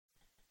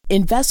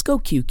Invesco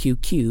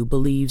QQQ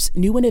believes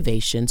new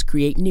innovations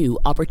create new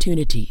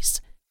opportunities.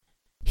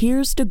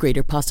 Here's to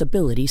greater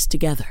possibilities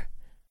together.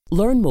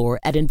 Learn more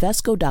at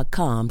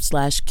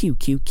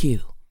Invesco.com/QQQ.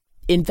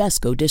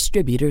 Invesco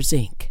Distributors,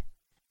 Inc.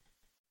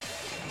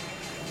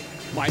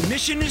 My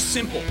mission is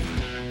simple: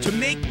 to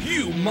make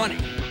you money.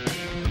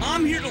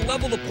 I'm here to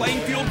level the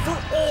playing field for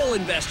all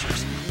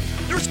investors.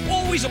 There's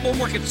always a bull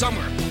market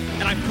somewhere,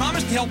 and I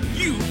promise to help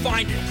you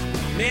find it.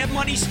 Mad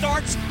Money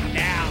starts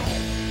now.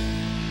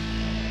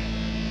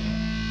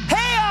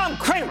 Hey, I'm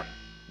Cramer.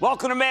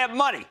 Welcome to Mad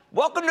Money.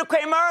 Welcome to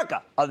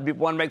Cramerica. Other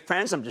people want to make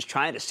friends. I'm just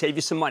trying to save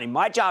you some money.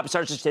 My job is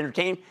not just to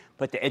entertain,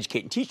 but to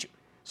educate and teach you.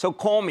 So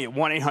call me at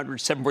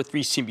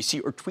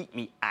 1-800-743-CNBC or tweet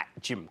me at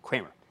Jim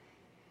Cramer.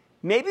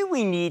 Maybe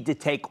we need to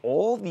take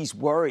all these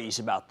worries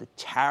about the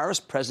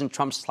tariffs President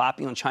Trump's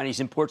slapping on Chinese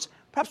imports,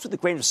 perhaps with a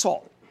grain of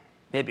salt.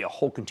 Maybe a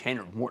whole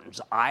container of Morton's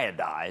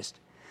iodized.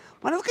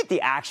 When I look at the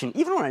action,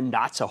 even on a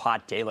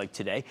not-so-hot day like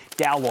today,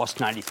 Dow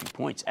lost 93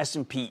 points,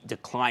 S&P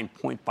declined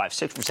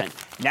 0.56%,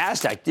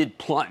 NASDAQ did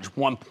plunge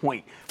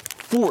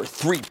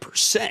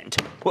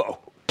 1.43%. Whoa.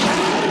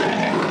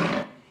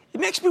 It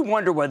makes me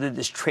wonder whether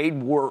this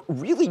trade war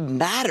really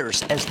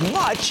matters as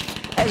much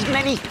as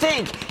many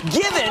think,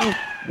 given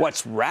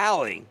what's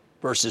rallying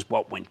versus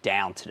what went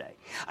down today.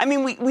 I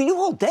mean, we knew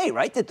all day,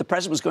 right, that the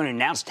president was going to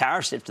announce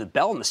tariffs after the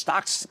bell and the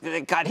stocks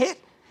got hit.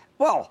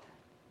 Well,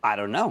 I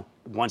don't know.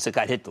 The ones that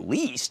got hit the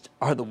least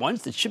are the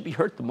ones that should be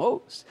hurt the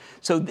most.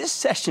 So this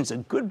session's a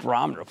good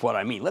barometer of what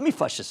I mean. Let me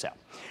flesh this out.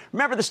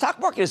 Remember, the stock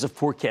market is a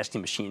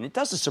forecasting machine. It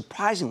does a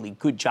surprisingly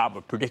good job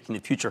of predicting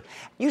the future,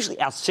 usually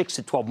out 6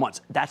 to 12 months.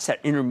 That's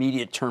that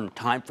intermediate term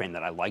time frame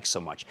that I like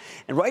so much.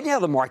 And right now,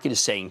 the market is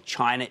saying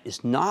China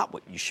is not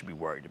what you should be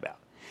worried about.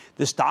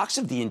 The stocks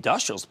of the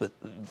industrials with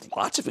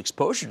lots of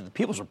exposure to the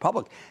People's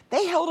Republic,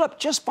 they held up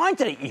just fine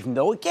today, even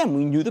though, again,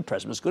 we knew the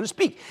president was going to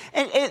speak.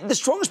 And the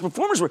strongest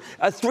performers were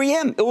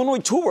 3M, Illinois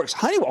Toolworks,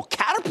 Honeywell,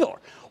 Caterpillar,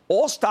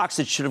 all stocks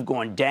that should have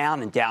gone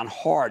down and down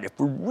hard if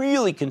we're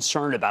really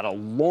concerned about a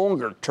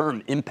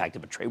longer-term impact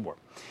of a trade war.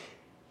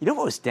 You know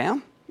what was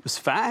down? It was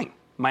FANG,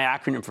 my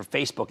acronym for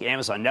Facebook,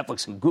 Amazon,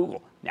 Netflix, and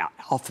Google, now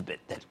Alphabet,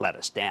 that let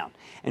us down.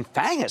 And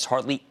FANG has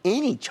hardly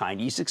any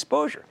Chinese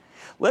exposure.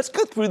 Let's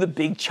go through the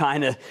big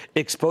China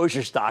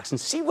exposure stocks and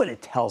see what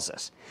it tells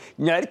us.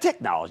 United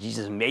Technologies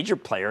is a major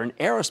player in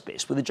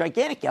aerospace with a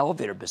gigantic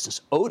elevator business,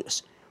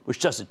 Otis, which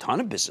does a ton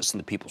of business in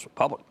the People's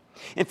Republic.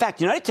 In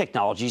fact, United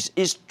Technologies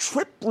is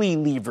triply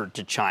levered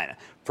to China.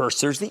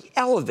 First, there's the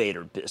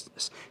elevator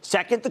business.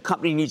 Second, the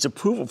company needs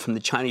approval from the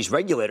Chinese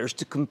regulators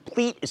to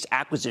complete its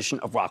acquisition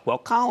of Rockwell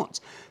Collins.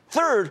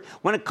 Third,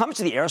 when it comes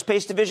to the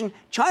aerospace division,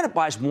 China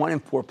buys 1 in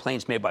 4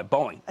 planes made by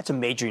Boeing. That's a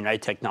major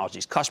United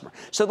Technologies customer,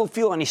 so they'll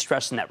feel any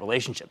stress in that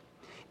relationship.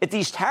 If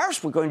these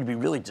tariffs were going to be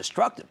really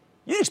destructive,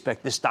 you'd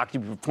expect this stock to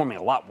be performing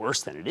a lot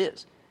worse than it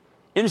is.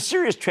 In a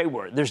serious trade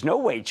war, there's no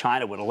way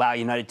China would allow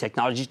United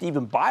Technologies to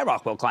even buy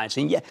Rockwell Collins.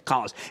 And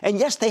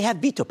yes, they have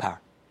veto power.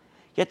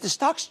 Yet the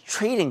stock's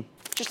trading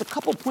just a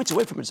couple of points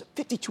away from its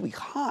 52-week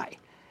high.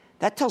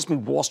 That tells me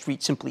Wall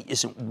Street simply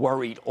isn't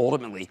worried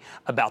ultimately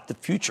about the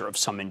future of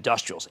some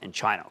industrials in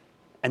China.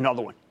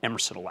 Another one,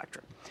 Emerson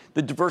Electric,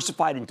 the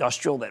diversified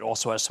industrial that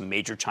also has some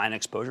major China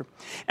exposure.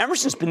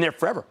 Emerson's been there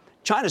forever.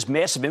 China's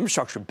massive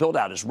infrastructure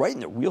build-out is right in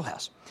their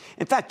wheelhouse.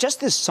 In fact,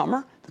 just this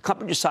summer, the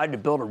company decided to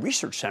build a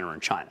research center in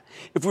China.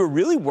 If we were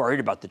really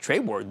worried about the trade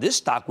war, this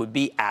stock would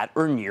be at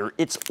or near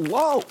its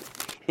low.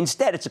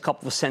 Instead, it's a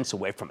couple of cents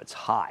away from its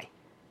high.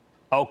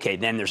 Okay,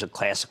 then there's a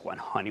classic one,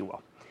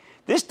 Honeywell.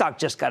 This stock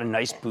just got a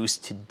nice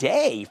boost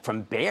today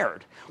from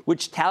Baird,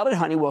 which touted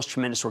Honeywell's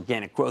tremendous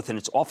organic growth and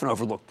its often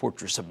overlooked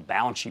fortress of a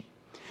balance sheet.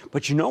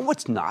 But you know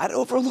what's not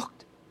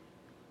overlooked?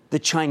 The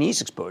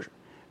Chinese exposure.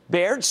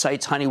 Baird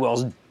cites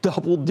Honeywell's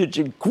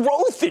double-digit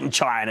growth in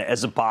China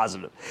as a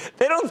positive.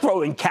 They don't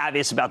throw in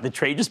caveats about the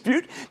trade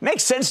dispute.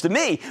 Makes sense to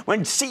me.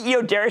 When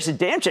CEO Darius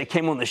Adamczyk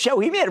came on the show,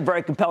 he made a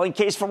very compelling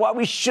case for why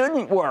we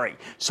shouldn't worry.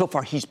 So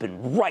far, he's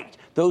been right.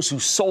 Those who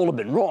sold have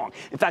been wrong.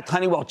 In fact,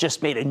 Honeywell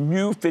just made a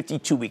new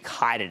 52-week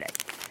high today.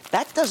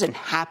 That doesn't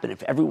happen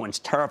if everyone's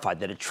terrified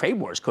that a trade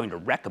war is going to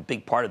wreck a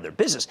big part of their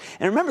business.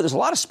 And remember, there's a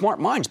lot of smart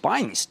minds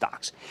buying these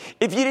stocks.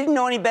 If you didn't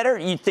know any better,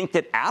 you'd think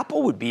that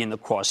Apple would be in the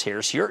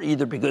crosshairs here,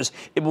 either because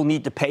it will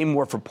need to pay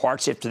more for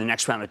parts after the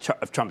next round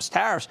of Trump's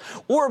tariffs,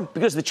 or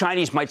because the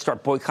Chinese might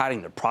start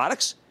boycotting their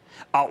products,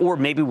 or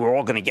maybe we're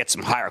all going to get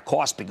some higher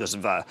costs because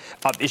of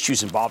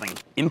issues involving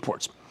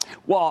imports.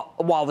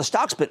 While the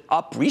stock's been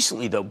up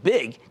recently, though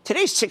big,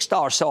 today's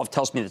 $6 sell-off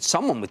tells me that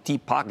someone with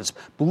deep pockets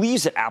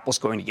believes that Apple's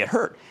going to get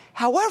hurt.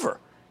 However,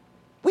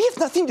 we have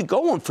nothing to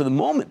go on for the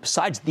moment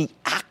besides the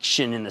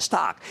action in the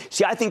stock.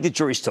 See, I think the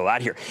jury's still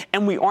out here,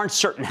 and we aren't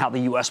certain how the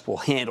U.S. will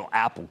handle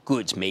Apple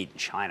goods made in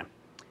China.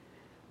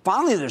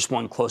 Finally, there's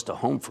one close to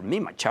home for me,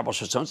 my Chapel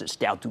Zones. It's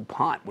Dow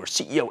DuPont, where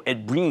CEO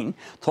Ed Breen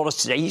told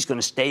us today he's going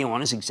to stay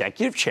on as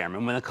executive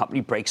chairman when the company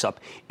breaks up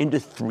into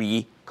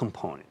 3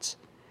 components.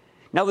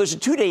 Now, there's a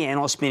 2-day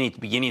analyst meeting at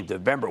the beginning of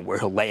November where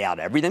he'll lay out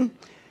everything.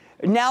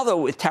 Now,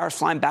 though, with tariffs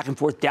flying back and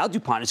forth, Dow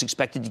DuPont is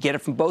expected to get it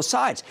from both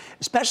sides,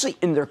 especially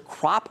in their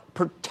crop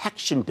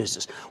protection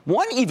business.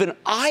 One even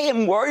I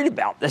am worried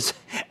about this,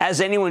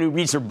 as anyone who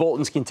reads their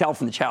bulletins can tell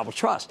from the Charitable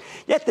Trust.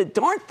 Yet the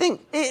darn thing,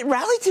 it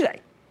rallied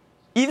today,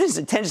 even as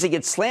it tends to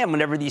get slammed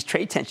whenever these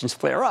trade tensions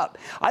flare up.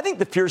 I think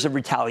the fears of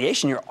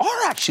retaliation here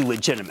are actually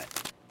legitimate.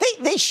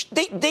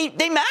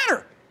 They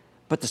matter.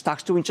 But the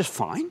stock's doing just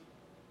fine?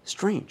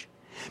 Strange.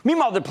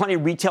 Meanwhile, there are plenty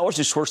of retailers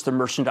who source their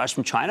merchandise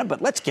from China,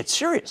 but let's get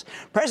serious.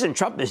 President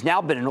Trump has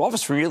now been in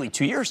office for nearly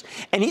 2 years,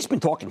 and he's been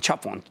talking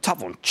tough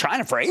on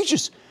China for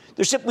ages.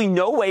 There's simply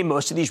no way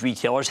most of these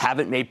retailers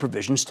haven't made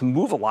provisions to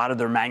move a lot of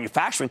their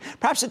manufacturing,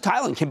 perhaps to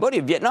Thailand,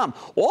 Cambodia, Vietnam,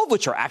 all of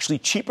which are actually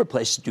cheaper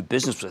places to do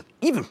business with,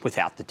 even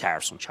without the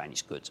tariffs on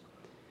Chinese goods.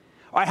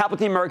 All right, how about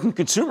the American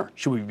consumer?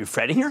 Should we be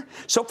fretting here?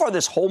 So far,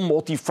 this whole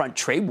multi-front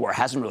trade war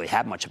hasn't really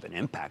had much of an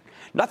impact.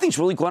 Nothing's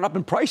really gone up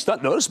in price,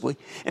 not noticeably.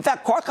 In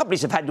fact, car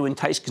companies have had to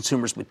entice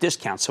consumers with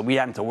discounts, so we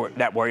haven't to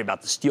worry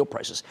about the steel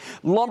prices.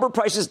 Lumber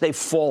prices, they've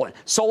fallen.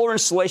 Solar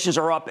installations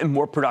are up, and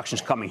more production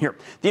is coming here.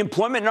 The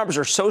employment numbers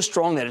are so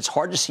strong that it's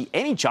hard to see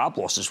any job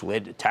losses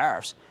related to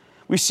tariffs.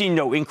 We've seen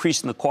no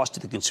increase in the cost to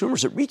the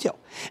consumers at retail.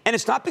 And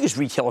it's not because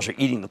retailers are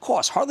eating the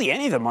cost. Hardly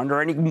any of them are under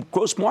any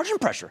gross margin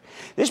pressure.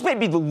 This may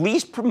be the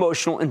least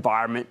promotional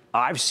environment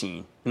I've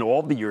seen in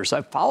all the years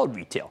I've followed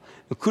retail,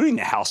 including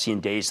the halcyon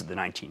days of the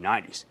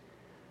 1990s.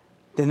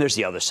 Then there's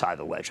the other side of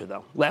the ledger,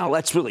 though. Now,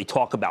 let's really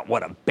talk about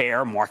what a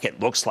bear market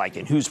looks like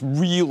and who's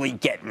really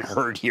getting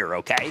hurt here,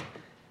 okay?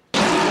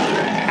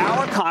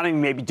 Our economy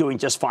may be doing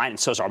just fine, and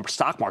so is our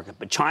stock market.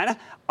 But China,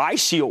 I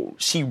see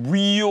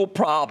real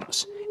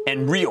problems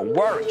and real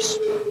worries.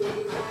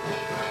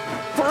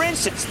 For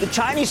instance, the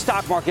Chinese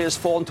stock market has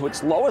fallen to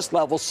its lowest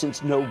level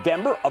since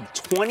November of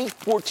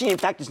 2014. In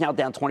fact, it's now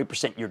down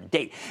 20% year to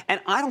date. And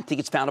I don't think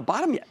it's found a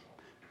bottom yet.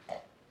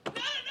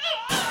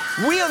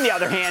 We, on the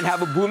other hand,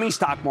 have a booming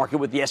stock market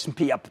with the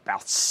S&P up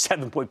about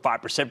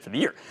 7.5% for the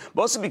year,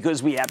 mostly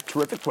because we have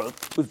terrific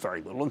growth with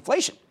very little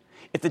inflation.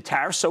 If the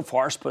tariffs so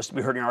far are supposed to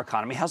be hurting our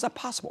economy, how's that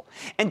possible?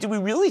 And do we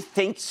really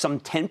think some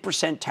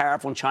 10%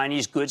 tariff on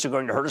Chinese goods are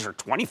going to hurt us, or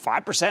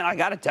 25%? I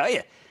got to tell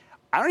you,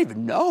 I don't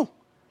even know.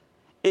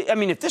 I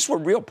mean, if this were a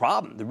real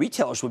problem, the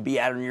retailers would be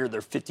at or near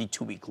their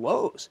 52-week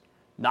lows,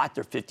 not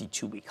their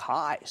 52-week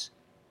highs.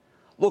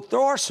 Look,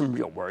 there are some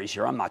real worries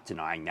here. I'm not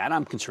denying that.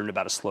 I'm concerned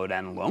about a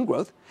slowdown in loan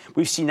growth.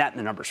 We've seen that in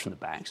the numbers from the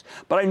banks.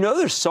 But I know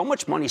there's so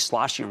much money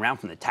sloshing around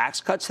from the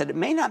tax cuts that it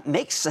may not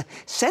make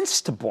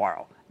sense to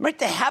borrow. Right?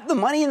 They have the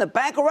money in the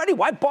bank already.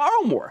 Why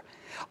borrow more?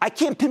 I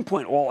can't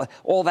pinpoint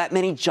all that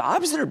many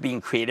jobs that are being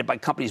created by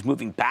companies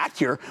moving back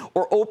here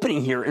or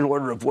opening here in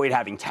order to avoid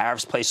having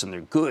tariffs placed on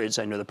their goods.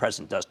 I know the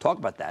president does talk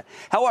about that.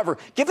 However,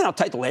 given how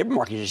tight the labor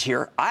market is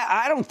here,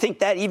 I don't think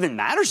that even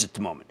matters at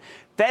the moment.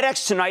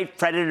 FedEx tonight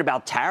fretted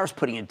about tariffs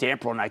putting a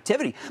damper on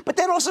activity, but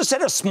then also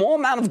said a small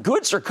amount of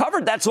goods are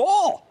covered. That's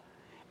all.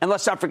 And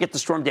let's not forget the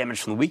storm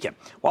damage from the weekend.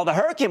 While the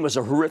hurricane was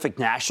a horrific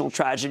national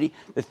tragedy,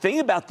 the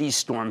thing about these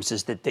storms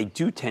is that they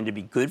do tend to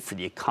be good for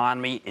the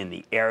economy in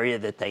the area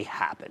that they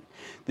happen.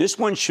 This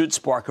one should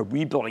spark a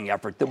rebuilding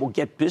effort that will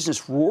get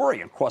business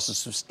roaring across a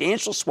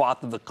substantial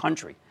swath of the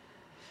country,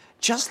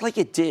 just like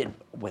it did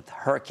with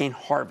Hurricane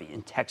Harvey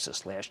in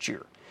Texas last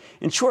year.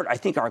 In short, I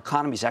think our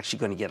economy is actually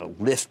going to get a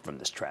lift from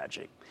this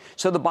tragedy.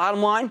 So the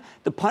bottom line,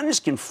 the pundits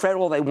can fret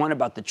all they want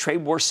about the trade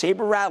war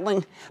saber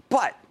rattling,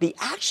 but the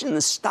action in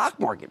the stock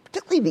market,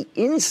 particularly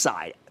the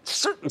inside,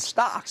 certain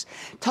stocks,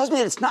 tells me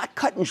that it's not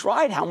cut and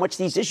dried how much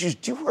these issues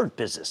do hurt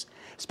business,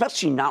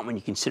 especially not when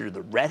you consider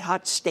the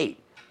red-hot state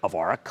of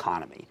our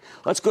economy.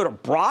 Let's go to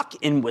Brock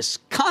in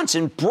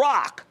Wisconsin.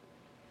 Brock.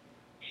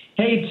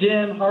 Hey,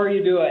 Jim. How are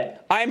you doing?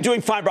 I am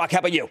doing fine, Brock. How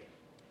about you?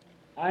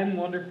 I'm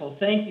wonderful.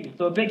 Thank you.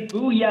 So a big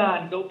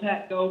booyah and go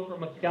Pat go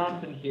from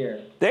Wisconsin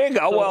here. There you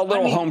go. So, well, a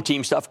little home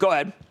team stuff. Go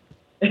ahead.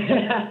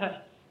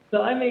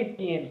 So I'm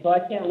 18, so I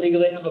can't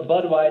legally have a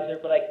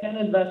Budweiser, but I can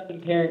invest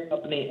in parent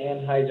company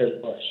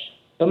Anheuser-Busch.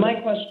 But my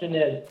question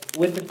is,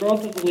 with the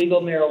growth of the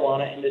legal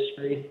marijuana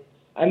industry,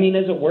 I mean,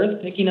 is it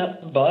worth picking up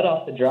the bud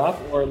off the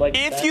drop? Or like,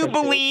 if you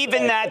believe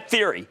in that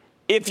theory,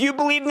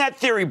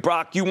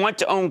 Brock, you want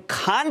to own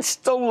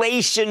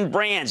Constellation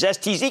Brands,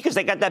 STZ, because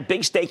they got that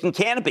big stake in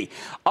Canopy.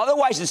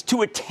 Otherwise, it's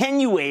too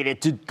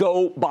attenuated to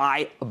go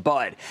buy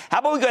Bud. How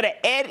about we go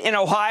to Ed in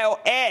Ohio?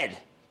 Ed.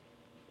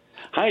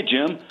 Hi,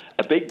 Jim.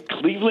 A big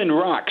Cleveland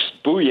Rocks.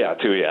 Booyah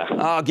to you.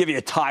 I'll give you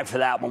a tie for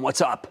that one.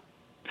 What's up?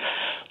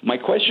 My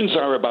questions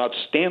are about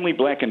Stanley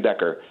Black &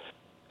 Decker.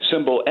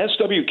 Symbol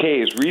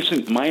SWK's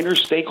recent minor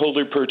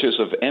stakeholder purchase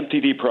of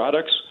MTD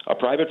Products, a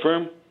private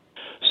firm.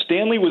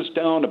 Stanley was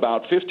down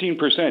about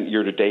 15%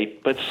 year to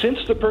date, but since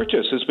the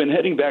purchase has been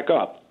heading back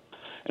up.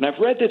 And I've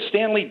read that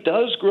Stanley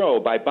does grow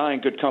by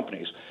buying good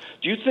companies.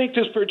 Do you think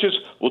this purchase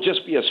will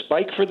just be a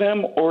spike for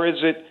them, or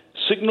is it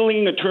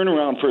signaling a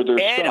turnaround for their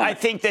stock. And I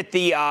think that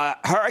the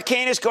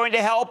hurricane is going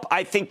to help.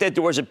 I think that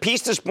there was a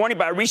piece this morning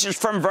by a research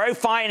firm, very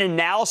fine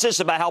analysis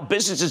about how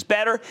business is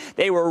better.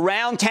 They were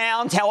around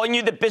town telling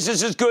you that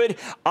business is good.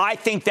 I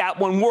think that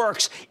one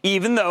works,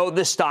 even though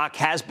the stock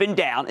has been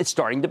down. It's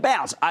starting to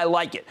bounce. I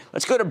like it.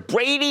 Let's go to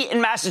Brady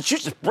in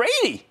Massachusetts.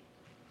 Brady.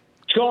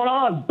 What's going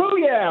on?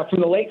 Booyah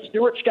from the late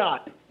Stuart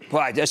Scott.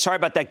 Well, sorry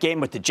about that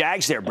game with the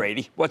Jags there,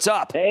 Brady. What's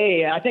up?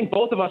 Hey, I think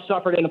both of us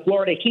suffered in the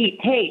Florida heat.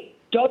 Hey,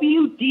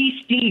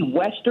 WDC,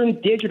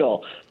 Western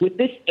Digital, with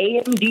this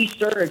AMD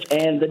surge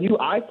and the new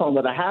iPhone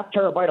with a 0.5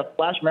 terabyte of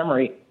flash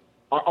memory,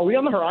 are we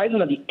on the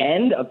horizon of the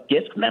end of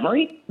disk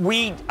memory?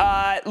 We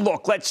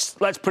look. Let's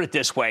put it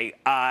this way.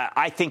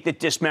 I think that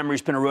disk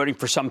memory's been eroding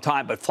for some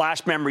time, but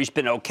flash memory's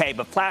been okay.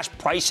 But flash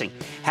pricing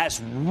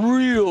has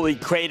really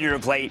cratered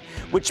of late,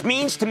 which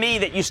means to me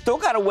that you still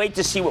got to wait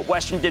to see what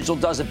Western Digital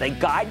does. If they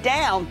guide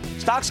down,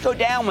 stocks go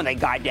down when they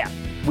guide down.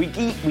 We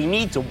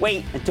need to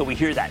wait until we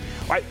hear that.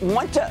 All right,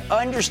 want to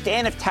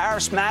understand if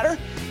tariffs matter?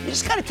 You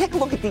just got to take a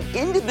look at the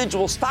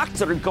individual stocks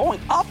that are going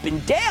up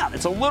and down.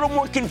 It's a little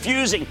more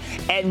confusing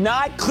and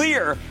not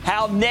clear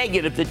how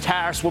negative the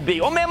tariffs will be.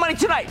 On Mad Money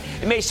tonight,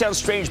 it may sound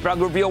strange, but I'll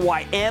reveal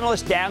why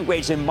analyst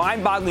downgrades and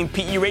mind-boggling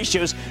PE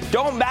ratios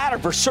don't matter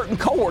for certain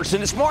cohorts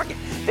in this market.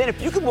 Then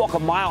if you could walk a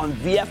mile in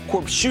VF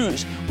Corp's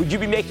shoes, would you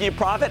be making a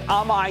profit?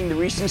 I'm eyeing the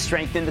recent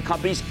strength in the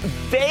company's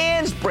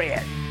Vans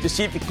brand to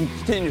see if it can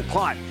continue to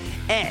climb.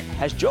 And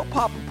has Joe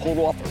Popper pulled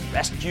off a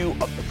rescue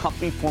of the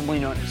company formerly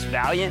known as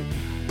Valiant?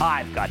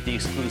 I've got the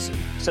exclusive.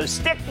 So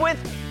stick with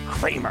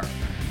Cramer.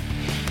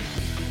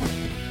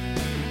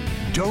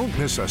 Don't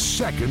miss a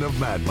second of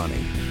Mad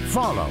Money.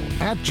 Follow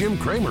 @Jim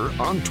Cramer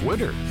on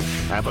Twitter.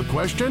 Have a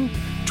question?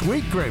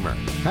 Tweet Cramer.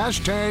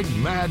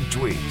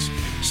 #MadTweets.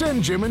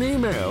 Send Jim an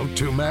email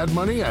to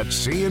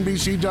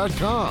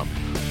madmoney@cnbc.com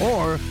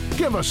or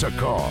give us a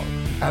call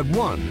at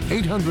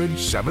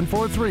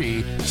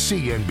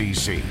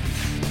 1-800-743-CNBC.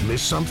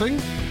 Miss something?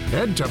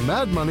 Head to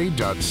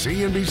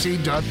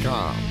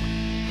madmoney.cnbc.com.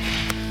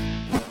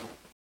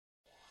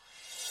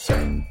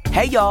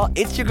 Hey, y'all,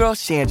 it's your girl,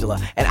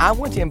 Shangela, and I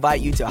want to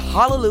invite you to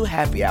Hallelujah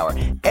Happy Hour.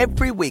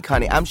 Every week,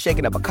 honey, I'm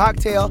shaking up a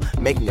cocktail,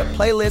 making a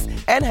playlist,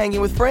 and hanging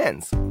with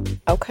friends.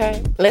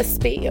 Okay, let's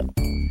spill.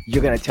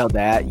 You're going to tell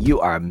Dad you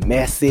are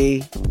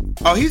messy.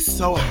 Oh, he's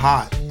so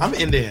hot. I'm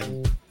into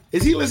him.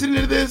 Is he listening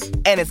to this?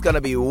 And it's going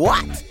to be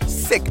what?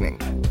 Sickening.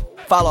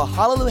 Follow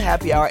Hallelujah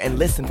Happy Hour and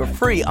listen for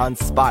free on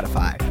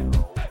Spotify.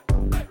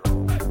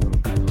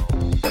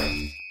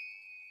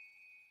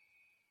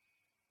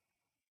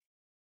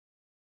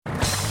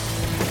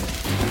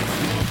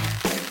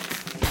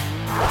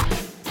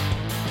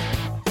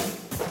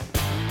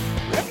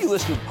 Whenever you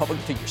listen to a public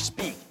figure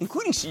speak,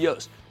 including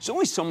CEOs, there's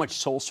only so much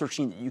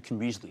soul-searching that you can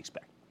reasonably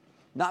expect.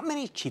 Not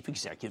many chief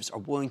executives are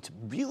willing to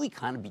really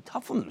kind of be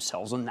tough on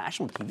themselves on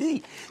national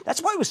TV.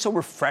 That's why it was so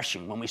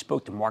refreshing when we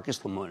spoke to Marcus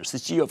Lemonis, the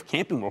CEO of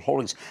Camping World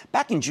Holdings,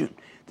 back in June.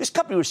 This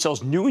company, which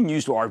sells new and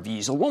used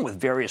RVs, along with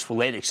various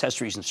related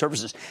accessories and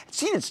services, had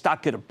seen its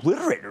stock get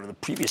obliterated over the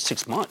previous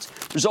 6 months.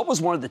 The result was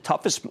one of the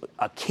toughest,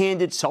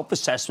 candid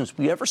self-assessments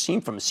we've ever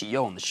seen from a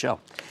CEO on the show.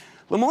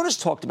 Lemonis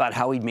talked about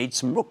how he made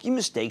some rookie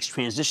mistakes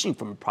transitioning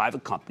from a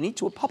private company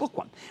to a public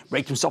one.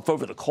 Raked himself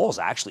over the coals,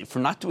 actually, for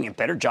not doing a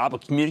better job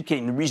of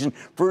communicating the reason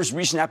for his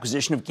recent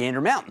acquisition of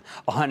Gander Mountain,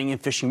 a hunting and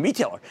fishing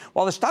retailer.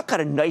 While the stock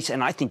got a nice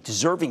and, I think,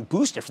 deserving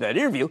boost after that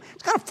interview,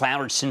 it's kind of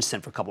floundered since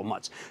then for a couple of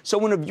months. So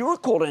when a viewer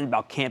called in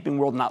about Camping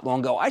World not long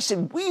ago, I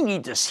said, we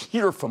need to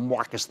hear from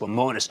Marcus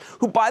Lemonis,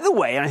 who, by the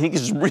way, and I think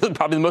this is really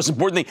probably the most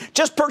important thing,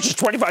 just purchased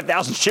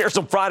 25,000 shares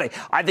on Friday.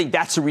 I think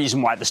that's the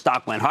reason why the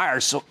stock went higher.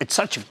 So it's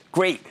such a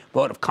great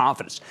vote of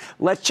confidence.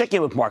 Let's check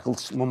in with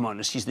Marcus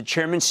Lemonis. He's the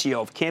chairman and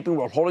CEO of Camping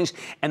World Holdings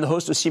and the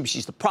host of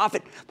CNBC's The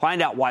Profit. Find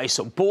out why he's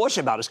so bullish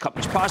about his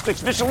company's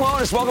prospects. Mr.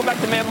 Lemonis, welcome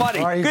back to Mad Money.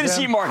 Good to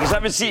see you, Marcus. I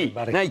haven't seen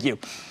you. Thank you.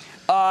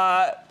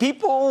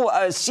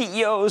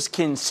 CEOs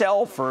can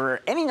sell for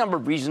any number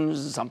of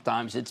reasons.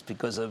 Sometimes it's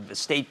because of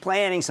estate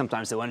planning.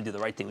 Sometimes they want to do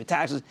the right thing with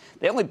taxes.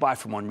 They only buy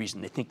for one reason.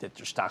 They think that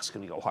their stock's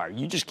going to go higher.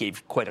 You just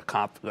gave quite a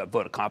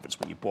vote of confidence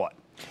when you bought.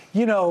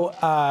 You know,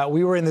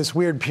 we were in this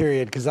weird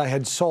period because I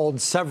had sold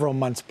several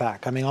months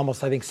back. I mean,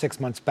 almost, I think, 6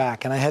 months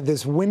back. And I had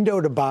this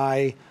window to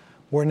buy.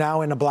 We're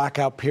now in a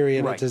blackout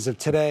period. Right. As of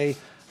today.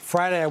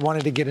 Friday, I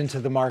wanted to get into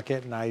the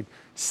market, and I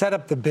set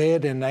up the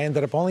bid, and I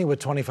ended up only with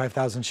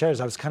 25,000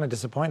 shares. I was kind of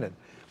disappointed.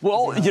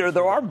 Well,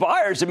 there are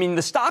buyers. I mean,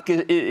 the stock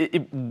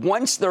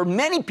once there are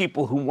many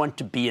people who want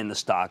to be in the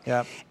stock.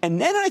 Yep. And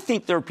then I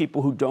think there are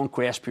people who don't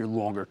grasp your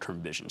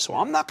longer-term vision. So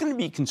I'm not going to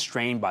be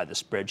constrained by the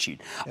spreadsheet.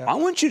 Yep. I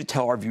want you to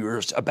tell our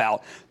viewers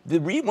about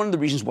one of the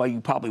reasons why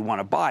you probably want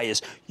to buy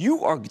is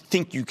you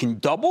think you can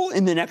double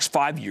in the next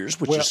 5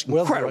 years, which is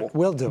incredible.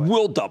 We'll do it.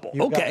 We'll double.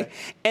 You okay.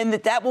 And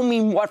that will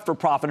mean what for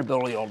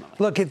profitability ultimately?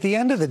 Look, at the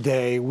end of the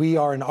day, we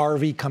are an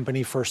RV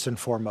company first and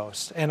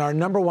foremost. And our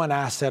number one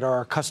asset are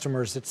our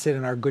customers that sit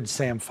in our Good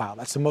Sam file.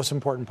 That's the most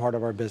important part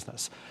of our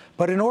business.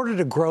 But in order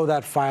to grow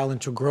that file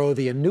and to grow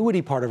the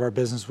annuity part of our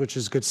business, which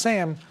is Good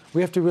Sam, we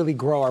have to really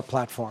grow our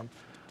platform.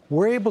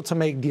 we're able to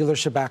make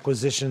dealership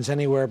acquisitions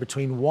anywhere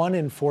between 1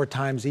 and 4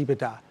 times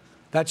EBITDA.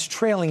 That's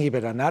trailing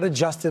EBITDA, not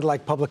adjusted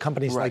like public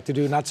companies like to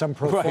do, not some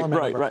pro forma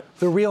number.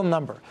 The real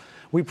number.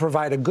 We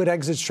provide a good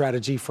exit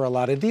strategy for a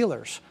lot of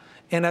dealers.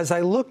 And as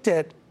I looked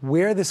at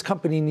where this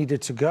company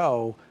needed to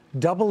go,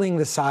 doubling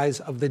the size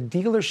of the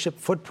dealership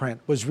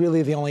footprint was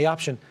really the only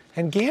option.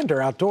 And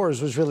Gander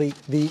Outdoors was really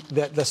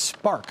the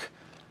spark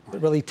that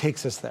really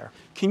takes us there.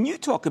 Can you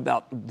talk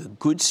about the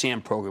Good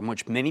Sam program,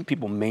 which many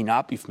people may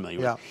not be familiar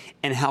with,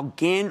 and how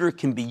Gander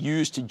can be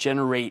used to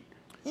generate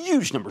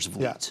huge numbers of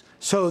leads?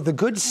 So the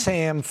Good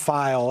Sam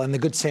file and the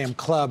Good Sam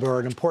Club are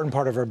an important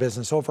part of our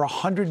business. Over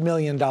 $100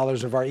 million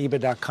of our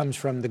EBITDA comes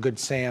from the Good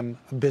Sam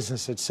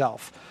business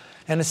itself.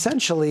 And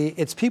essentially,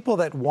 it's people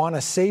that want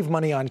to save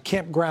money on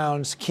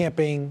campgrounds,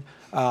 camping,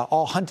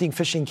 all hunting,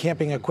 fishing,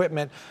 camping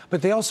equipment,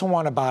 but they also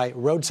want to buy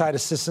roadside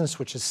assistance,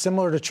 which is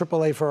similar to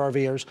AAA for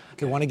RVers.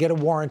 They want to get a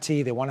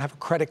warranty. They want to have a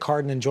credit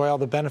card and enjoy all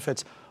the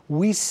benefits.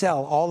 We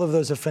sell all of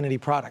those affinity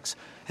products.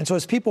 And so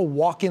as people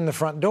walk in the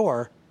front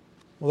door,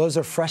 well, those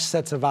are fresh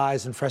sets of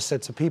eyes and fresh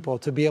sets of people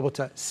to be able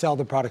to sell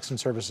the products and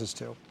services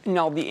to.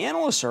 Now, the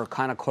analysts are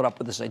kind of caught up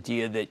with this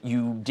idea that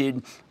you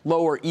did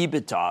lower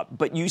EBITDA,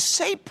 but you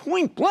say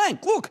point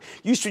blank, look,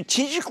 you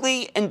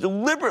strategically and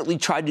deliberately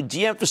tried to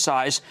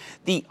de-emphasize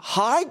the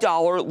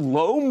high-dollar,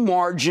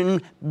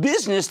 low-margin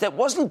business that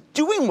wasn't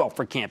doing well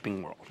for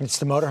Camping World. It's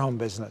the motorhome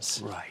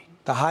business. Right.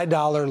 The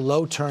high-dollar,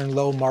 low-turn,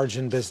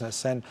 low-margin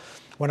business. And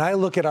when I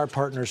look at our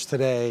partners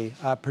today,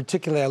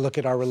 particularly I look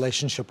at our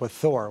relationship with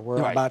Thor. We're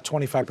about 25%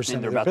 of their business.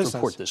 And they're about to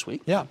report this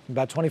week. Yeah,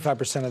 about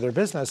 25% of their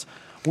business.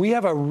 We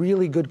have a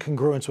really good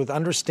congruence with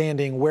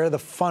understanding where the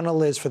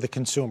funnel is for the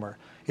consumer.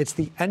 It's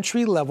the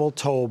entry-level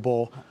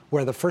towable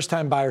where the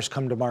first-time buyers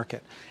come to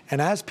market.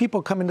 And as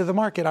people come into the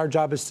market, our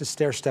job is to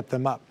stair-step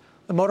them up.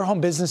 The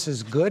motorhome business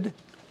is good,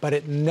 but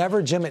it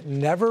never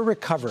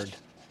recovered.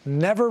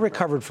 Never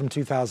recovered from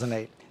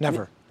 2008.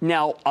 Never.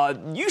 Now,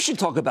 you should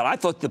talk about, I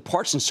thought the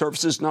parts and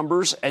services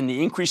numbers and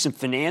the increase in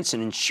finance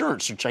and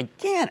insurance are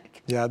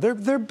gigantic. Yeah,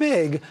 they're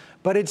big,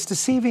 but it's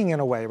deceiving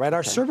in a way, right?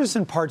 Our service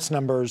and parts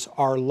numbers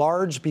are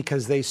large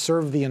because they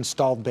serve the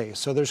installed base.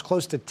 So there's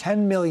close to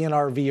 10 million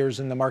RVers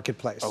in the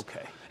marketplace.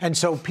 Okay. And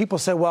so people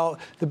say, well,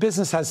 the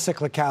business has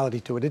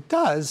cyclicality to it. It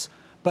does,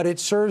 but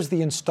it serves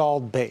the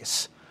installed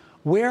base.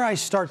 Where I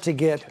start to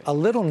get a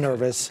little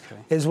nervous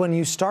is when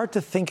you start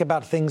to think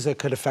about things that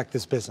could affect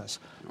this business.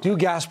 Do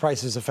gas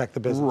prices affect the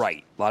business?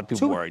 Right. A lot of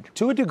people worried.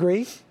 To a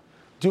degree.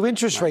 Do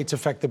interest rates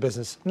affect the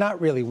business?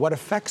 Not really. What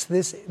affects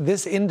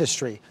this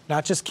industry,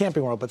 not just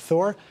Camping World, but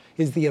Thor,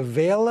 is the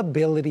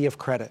availability of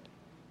credit.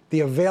 The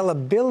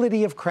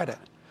availability of credit.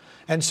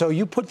 And so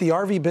you put the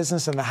RV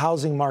business and the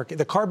housing market,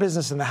 the car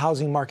business and the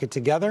housing market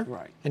together,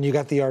 and you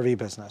got the RV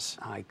business.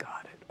 I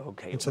got it.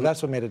 Okay. And so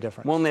that's what made a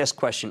difference. One last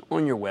question.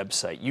 On your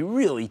website, you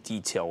really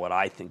detail what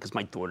I think, because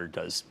my daughter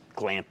does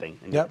glamping.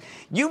 And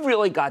you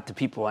really got the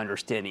people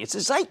understanding. It's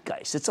a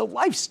zeitgeist. It's a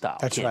lifestyle.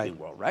 That's Camping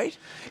World, right?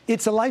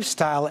 It's a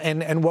lifestyle.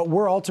 And what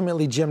we're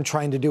ultimately, Jim,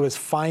 trying to do is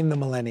find the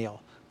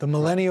millennial. The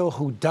millennial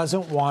who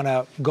doesn't want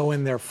to go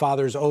in their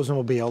father's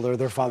Oldsmobile or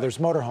their father's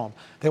motorhome.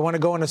 They want to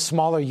go in a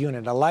smaller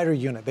unit, a lighter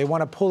unit. They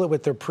want to pull it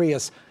with their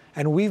Prius.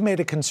 And we've made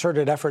a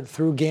concerted effort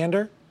through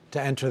Gander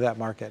to enter that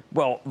market.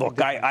 Well,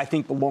 look, I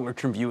think the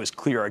longer-term view is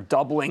clear. A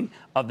doubling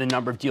of the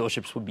number of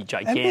dealerships would be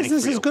gigantic. And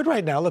business is good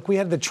right now. Look, we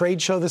had the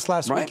trade show this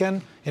last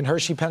weekend in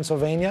Hershey,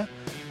 Pennsylvania.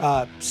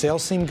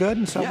 Sales seem good,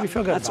 and so we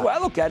feel good. That's the way I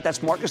look at it.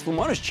 That's Marcus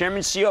Lemonis, Chairman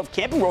and CEO of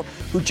Camping World,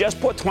 who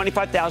just bought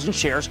 25,000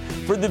 shares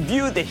for the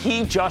view that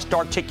he just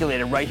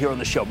articulated right here on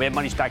the show. Mad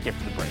Money's back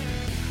after the break.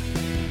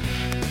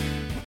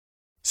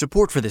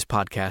 Support for this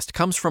podcast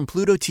comes from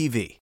Pluto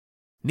TV.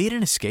 Need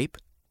an escape?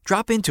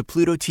 Drop into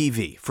Pluto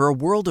TV for a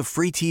world of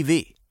free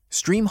TV.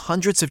 Stream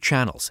hundreds of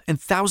channels and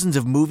thousands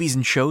of movies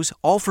and shows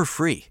all for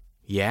free.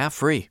 Yeah,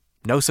 free.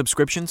 No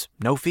subscriptions,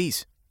 no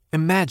fees.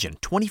 Imagine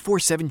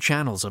 24/7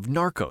 channels of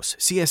Narcos,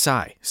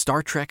 CSI,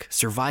 Star Trek,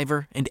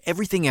 Survivor, and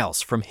everything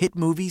else from hit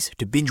movies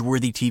to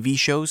binge-worthy TV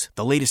shows,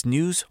 the latest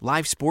news,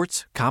 live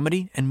sports,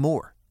 comedy, and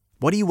more.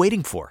 What are you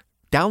waiting for?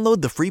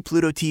 Download the free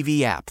Pluto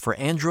TV app for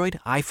Android,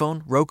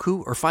 iPhone,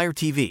 Roku, or Fire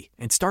TV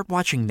and start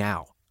watching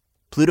now.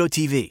 Pluto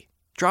TV.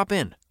 Drop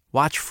in.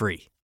 Watch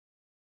free.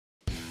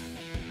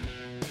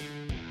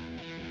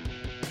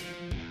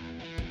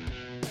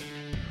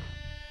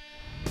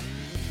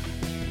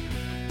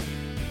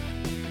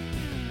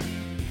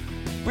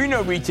 We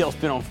know retail's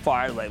been on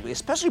fire lately,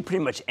 especially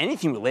pretty much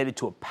anything related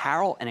to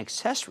apparel and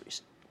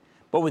accessories.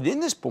 But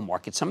within this bull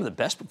market, some of the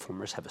best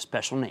performers have a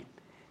special name.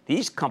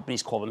 These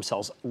companies call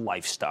themselves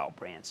lifestyle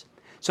brands.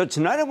 So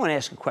tonight I want to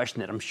ask a question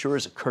that I'm sure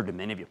has occurred to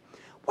many of you.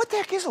 What the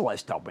heck is a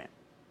lifestyle brand?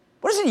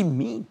 What does it even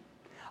mean?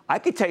 I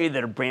could tell you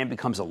that a brand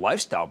becomes a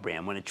lifestyle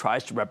brand when it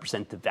tries to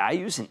represent the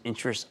values and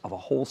interests of a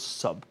whole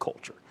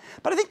subculture.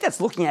 But I think that's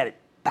looking at it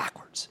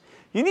backwards.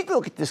 You need to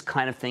look at this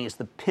kind of thing as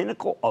the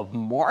pinnacle of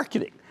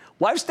marketing.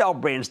 Lifestyle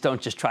brands don't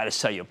just try to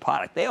sell you a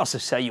product. They also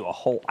sell you a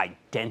whole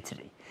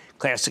identity.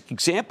 Classic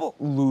example,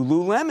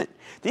 Lululemon.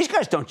 These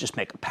guys don't just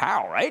make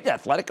apparel, right?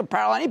 Athletic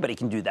apparel, anybody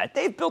can do that.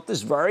 They've built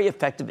this very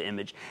effective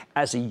image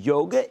as a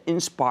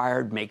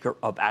yoga-inspired maker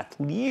of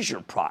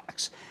athleisure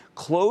products.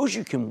 Clothes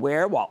you can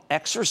wear while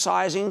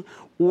exercising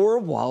or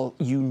while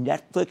you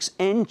Netflix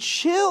and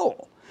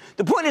chill.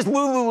 The point is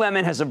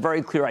Lululemon has a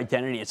very clear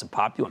identity. It's a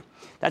popular one.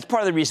 That's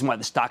part of the reason why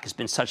the stock has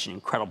been such an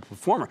incredible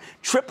performer,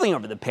 tripling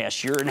over the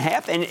past year and a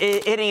half and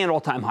hitting an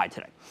all-time high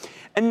today.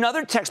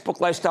 Another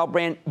textbook lifestyle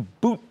brand,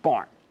 Boot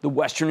Barn, the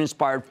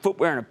Western-inspired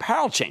footwear and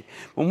apparel chain.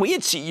 When we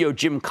had CEO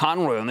Jim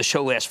Cramer on the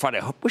show last Friday,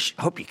 I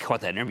hope you caught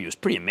that interview. It was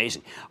pretty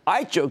amazing.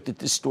 I joked that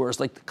this store is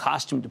like the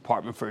costume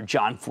department for a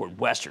John Ford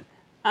Western.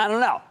 I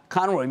don't know.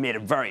 Conroy made a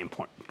very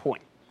important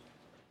point.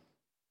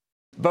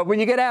 But when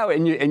you get out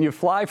and you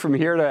fly from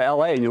here to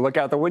L.A. and you look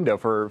out the window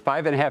for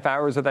 5.5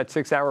 hours of that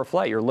 6-hour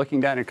flight, you're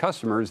looking down at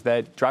customers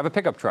that drive a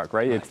pickup truck,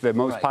 right? It's the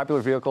most popular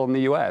vehicle in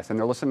the U.S., and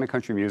they're listening to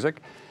country music.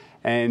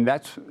 And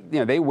that's,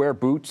 they wear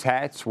boots,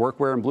 hats,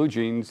 workwear, and blue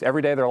jeans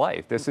every day of their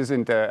life. This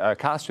isn't a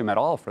costume at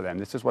all for them.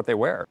 This is what they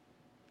wear.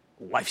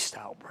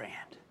 Lifestyle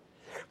brand.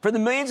 For the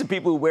millions of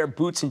people who wear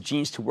boots and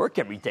jeans to work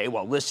every day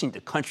while listening to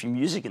country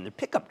music in their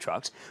pickup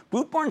trucks,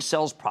 Boot Barn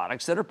sells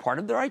products that are part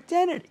of their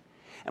identity.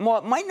 And while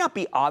it might not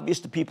be obvious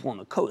to people on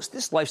the coast,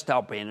 this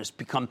lifestyle brand has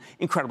become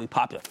incredibly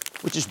popular,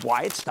 which is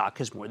why its stock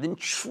has more than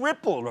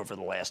tripled over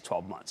the last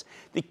 12 months.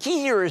 The key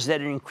here is that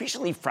in an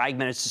increasingly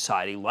fragmented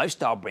society,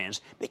 lifestyle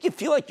brands make you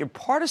feel like you're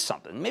part of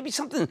something, maybe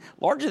something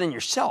larger than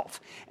yourself.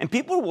 And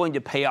people are willing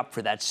to pay up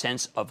for that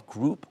sense of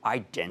group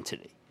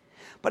identity.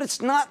 But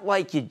it's not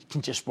like you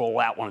can just roll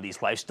out one of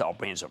these lifestyle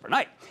brands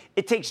overnight.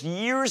 It takes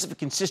years of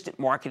consistent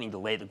marketing to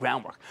lay the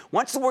groundwork.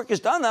 Once the work is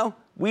done, though,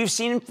 we've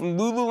seen from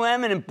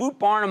Lululemon and Boot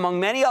Barn, among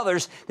many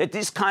others, that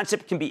this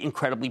concept can be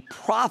incredibly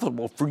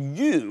profitable for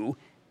you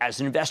as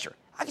an investor.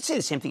 I could say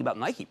the same thing about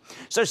Nike.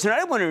 So tonight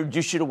I want to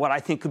introduce you to what I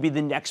think could be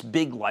the next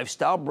big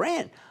lifestyle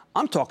brand.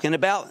 I'm talking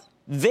about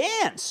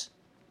Vans.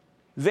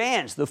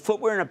 Vans, the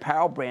footwear and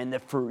apparel brand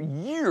that for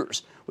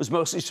years was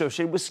mostly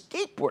associated with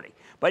skateboarding.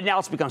 But now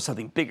it's become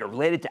something bigger,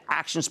 related to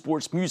action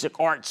sports, music,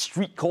 art,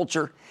 street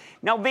culture.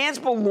 Now, Vans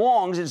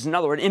belongs, is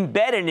another word,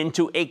 embedded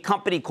into a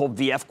company called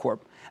VF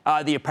Corp,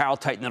 the apparel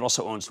titan that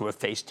also owns North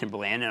Face,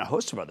 Timberland, and a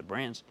host of other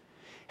brands.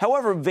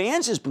 However,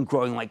 Vans has been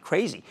growing like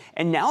crazy,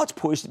 and now it's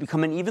poised to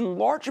become an even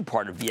larger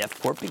part of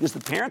VF Corp because the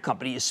parent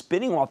company is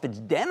spinning off its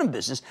denim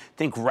business,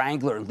 think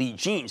Wrangler and Lee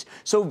Jeans.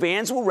 So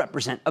Vans will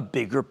represent a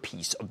bigger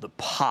piece of the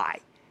pie.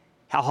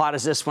 How hot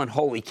is this one?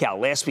 Holy cow.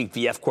 Last week,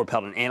 VF Corp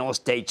held an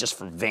analyst day just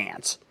for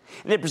Vans.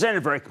 And they presented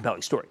a very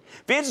compelling story.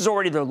 Vans is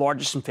already their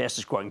largest and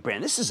fastest growing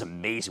brand. This is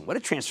amazing. What a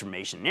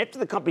transformation. And after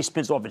the company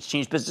spins off its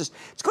jeans business,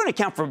 it's going to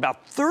account for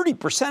about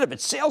 30% of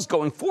its sales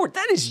going forward.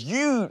 That is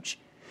huge.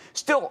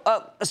 Still,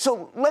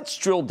 so let's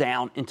drill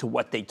down into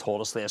what they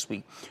told us last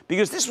week,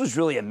 because this was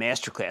really a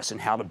masterclass in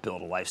how to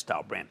build a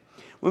lifestyle brand.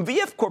 When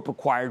VF Corp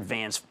acquired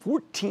Vans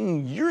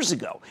 14 years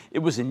ago, it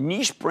was a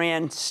niche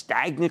brand,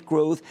 stagnant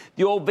growth.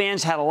 The old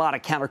Vans had a lot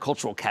of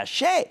countercultural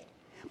cachet,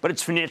 but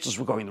its financials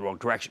were going the wrong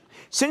direction.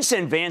 Since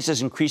then, Vans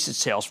has increased its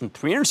sales from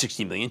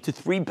 $360 million to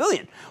 $3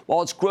 billion,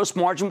 while its gross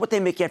margin, what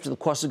they make after the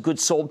cost of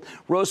goods sold,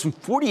 rose from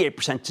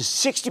 48% to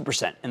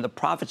 60%, and the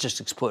profits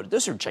just exploded.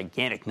 Those are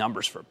gigantic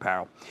numbers for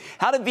apparel.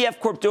 How did VF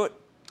Corp do it?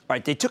 All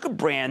right, they took a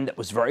brand that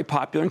was very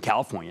popular in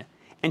California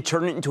and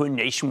turned it into a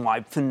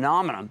nationwide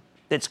phenomenon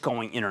that's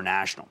going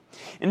international.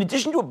 In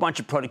addition to a bunch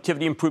of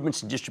productivity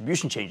improvements and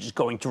distribution changes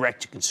going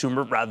direct to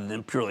consumer rather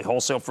than purely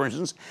wholesale, for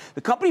instance,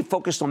 the company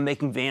focused on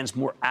making Vans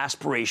more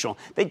aspirational.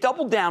 They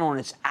doubled down on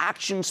its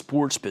action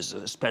sports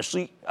business,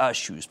 especially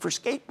shoes for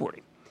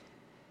skateboarding.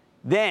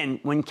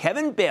 Then, when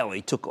Kevin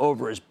Bailey took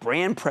over as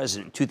brand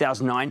president in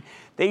 2009,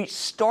 they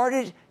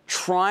started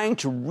trying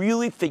to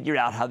really figure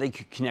out how they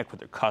could connect with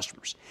their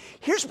customers.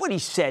 Here's what he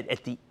said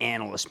at the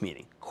analyst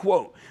meeting.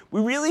 Quote,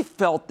 "We really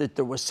felt that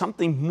there was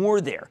something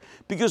more there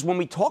because when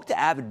we talked to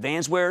avid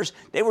Vans wearers,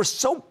 they were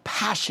so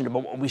passionate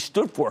about what we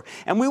stood for,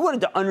 and we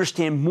wanted to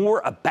understand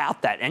more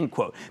about that," end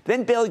quote.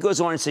 Then Bailey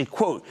goes on and says,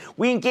 quote,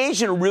 "We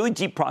engaged in a really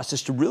deep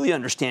process to really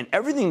understand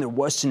everything there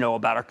was to know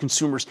about our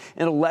consumers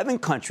in 11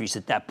 countries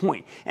at that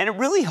point, and it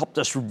really helped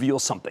us reveal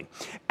something.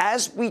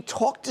 As we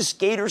talked to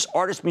skaters,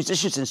 artists,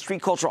 musicians, and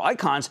street cultural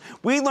icons,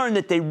 we learned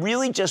that they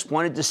really just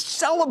wanted to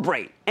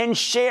celebrate and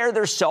share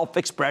their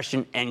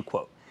self-expression," end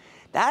quote.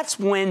 That's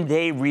when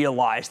they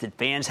realized that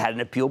Vans had an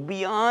appeal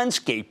beyond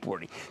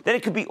skateboarding, that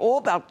it could be all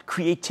about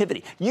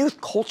creativity,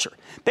 youth culture.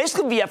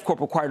 Basically, VF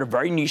Corp acquired a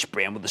very niche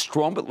brand with a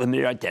strong but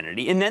limited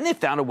identity, and then they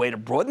found a way to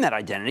broaden that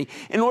identity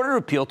in order to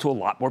appeal to a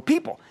lot more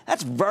people.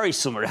 That's very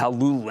similar to how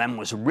Lululemon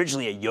was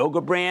originally a yoga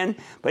brand,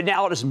 but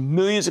now it has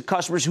millions of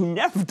customers who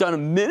never have done a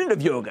minute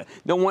of yoga.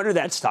 No wonder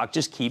that stock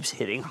just keeps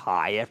hitting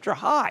high after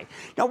high.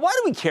 Now, why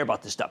do we care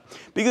about this stuff?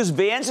 Because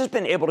Vans has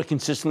been able to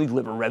consistently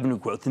deliver revenue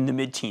growth in the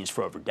mid-teens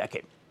for over a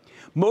decade.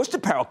 Most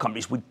apparel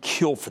companies would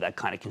kill for that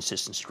kind of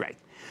consistent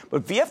strength.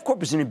 But VF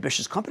Corp is an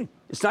ambitious company.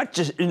 It's not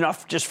just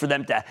enough just for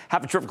them to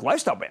have a terrific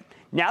lifestyle brand.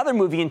 Now they're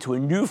moving into a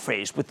new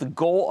phase with the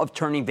goal of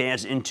turning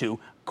Vans into,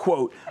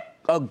 quote,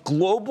 a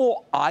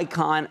global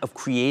icon of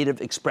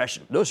creative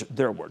expression. Those are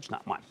their words,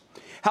 not mine.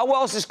 How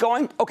well is this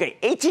going? Okay,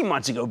 18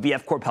 months ago,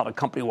 VF Corp held a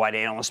company-wide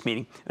analyst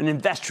meeting, an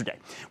investor day,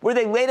 where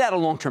they laid out a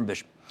long-term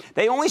vision.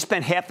 They only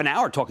spent half an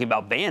hour talking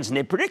about Vans, and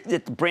they predicted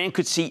that the brand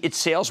could see its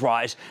sales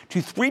rise to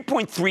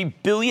 $3.3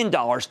 billion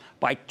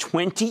by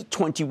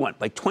 2021.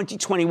 By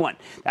 2021.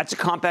 That's a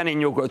compound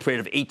annual growth rate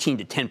of 18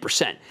 to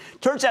 10%.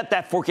 Turns out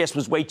that forecast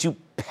was way too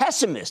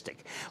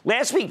pessimistic.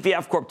 Last week,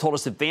 VF Corp told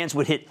us that Vans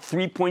would hit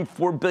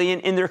 $3.4 billion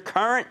in their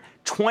current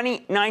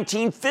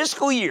 2019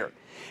 fiscal year.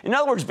 In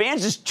other words,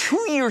 Vans is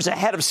 2 years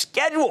ahead of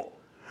schedule.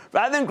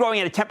 Rather than growing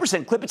at a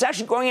 10% clip, it's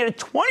actually growing at a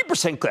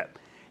 20% clip.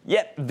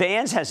 Yet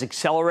Vans has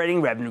accelerating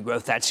revenue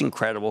growth. That's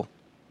incredible.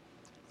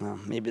 Well,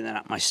 maybe they're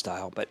not my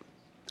style, but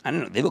I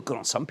don't know. They look good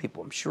on some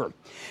people, I'm sure.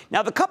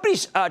 Now, the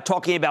company's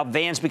talking about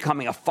Vans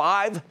becoming a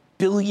 $5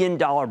 billion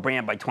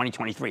brand by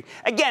 2023.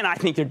 Again, I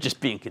think they're just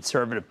being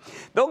conservative.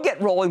 They'll get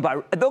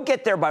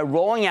there by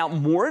rolling out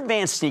more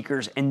advanced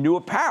sneakers and new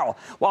apparel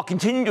while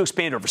continuing to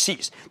expand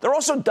overseas. They're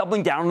also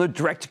doubling down on their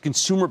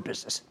direct-to-consumer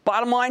business.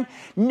 Bottom line,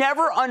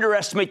 never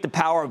underestimate the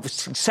power of a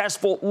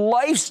successful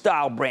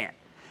lifestyle brand.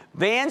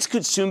 Vans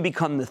could soon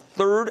become the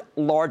third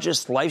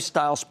largest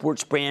lifestyle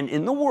sports brand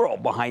in the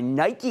world behind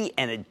Nike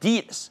and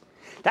Adidas.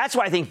 That's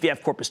why I think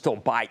VF Corp is still a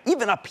buy,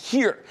 even up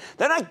here.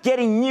 They're not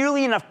getting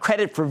nearly enough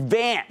credit for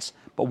Vans.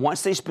 But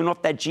once they spin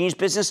off that jeans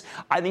business,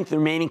 I think the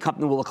remaining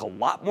company will look a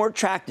lot more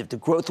attractive to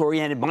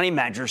growth-oriented money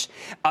managers,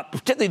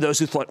 particularly those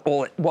who thought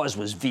all it was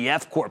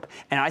VF Corp.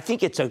 And I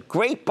think it's a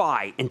great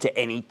buy into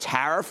any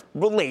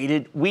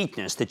tariff-related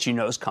weakness that you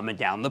know is coming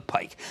down the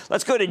pike.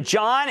 Let's go to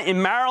John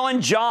in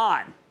Maryland.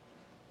 John.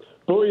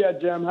 Booyah,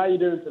 Jim. How you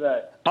doing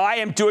today? I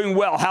am doing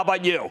well. How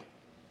about you?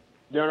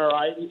 Doing all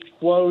right.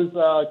 Flow's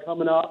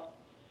coming up.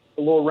 A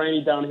little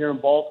rainy down here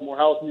in Baltimore.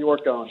 How's New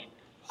York going?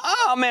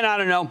 Oh, man, I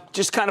don't know.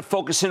 Just kind of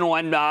focusing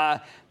on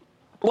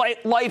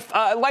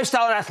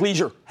lifestyle and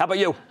athleisure. How about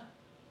you?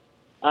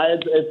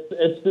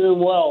 It's doing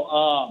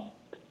well.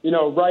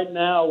 Right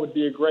now would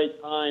be a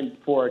great time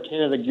for a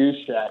Canada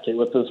Goose jacket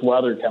with this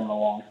weather coming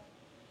along.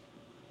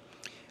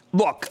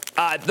 Look,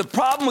 the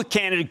problem with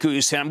Canada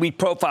Goose, and we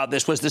profiled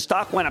this, was the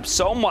stock went up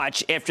so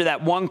much after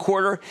that one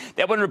quarter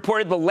that when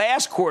reported the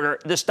last quarter,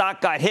 the stock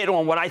got hit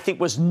on what I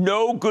think was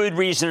no good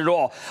reason at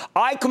all.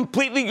 I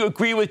completely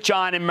agree with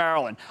John in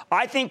Maryland.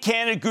 I think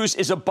Canada Goose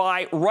is a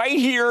buy right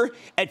here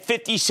at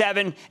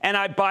 57, and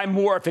I'd buy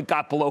more if it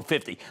got below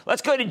 50.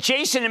 Let's go to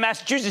Jason in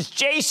Massachusetts.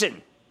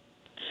 Jason.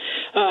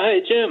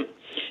 Hi, Jim.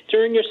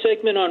 During your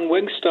segment on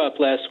Wingstop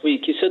last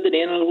week, you said that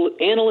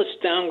analysts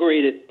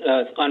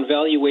downgraded on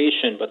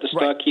valuation, but the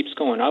stock keeps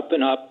going up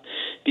and up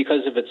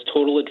because of its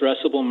total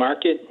addressable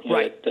market,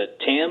 the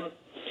TAM.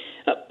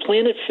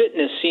 Planet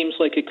Fitness seems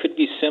like it could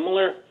be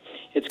similar.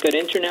 It's got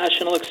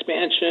international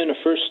expansion, a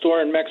first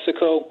store in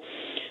Mexico.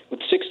 With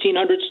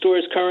 1,600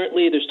 stores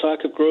currently, there's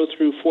talk of growth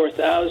through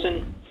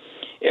 4,000.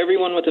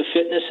 Everyone with a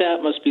fitness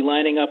app must be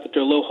lining up at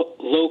their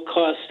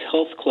low-cost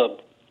health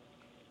club.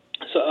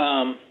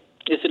 So,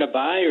 is it a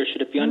buy or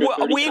should it be under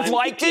 30 We've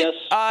liked it.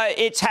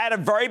 It's had a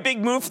very big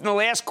move in the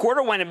last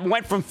quarter when it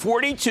went from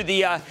 40 to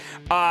the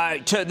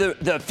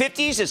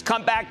 50s. It's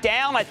come back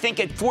down. I think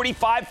at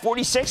 45,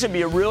 46 would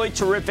be a really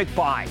terrific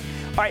buy.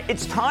 All right,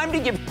 it's time to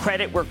give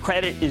credit where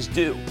credit is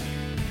due.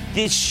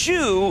 This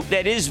shoe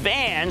that is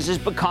Vans is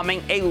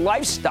becoming a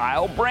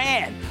lifestyle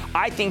brand.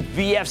 I think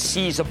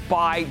VFC is a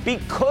buy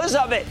because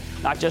of it,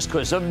 not just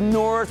because of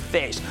North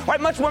Face. All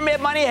right, much more Mad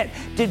Money ahead.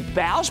 Did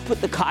Bausch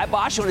put the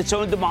kibosh on its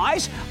own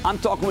demise? I'm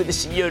talking with the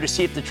CEO to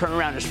see if the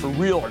turnaround is for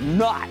real or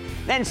not.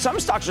 Then some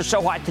stocks are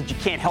so hot that you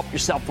can't help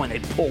yourself when they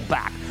pull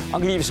back. I'm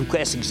going to give you some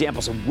classic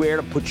examples of where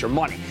to put your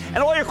money. And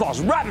all your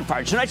calls, rapid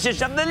fire. Tonight's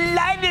just of the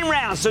lightning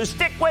round, so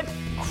stick with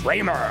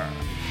Cramer.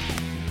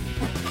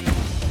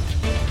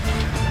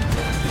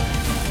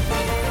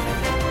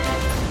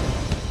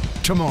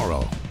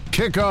 Tomorrow,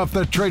 kick off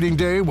the trading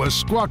day with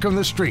Squawk on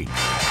the Street.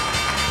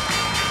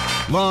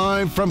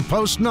 Live from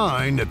Post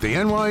 9 at the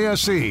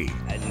NYSE.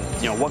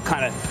 And, what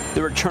kind of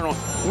the return on,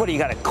 what do you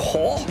got to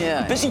call?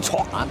 Yeah. Busy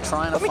talking. I'm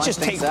trying to Let me find just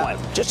take things out.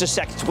 one. Just a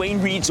second.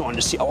 Dwayne Reed's on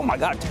to see, oh my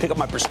God, to pick up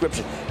my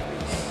prescription.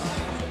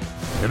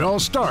 It all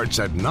starts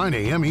at 9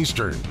 a.m.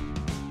 Eastern.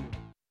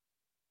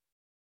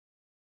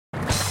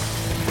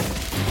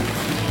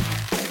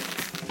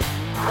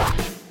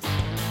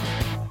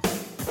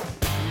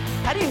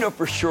 How do you know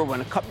for sure when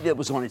a company that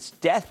was on its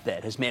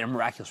deathbed has made a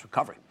miraculous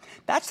recovery?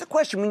 That's the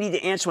question we need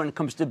to answer when it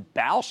comes to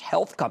Bausch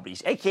Health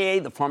Companies, a.k.a.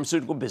 the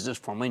pharmaceutical business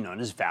formerly known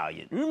as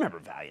Valiant. Remember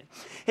Valiant.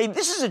 Hey,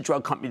 this is a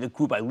drug company that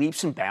grew by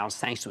leaps and bounds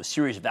thanks to a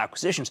series of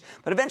acquisitions,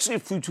 but eventually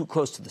it flew too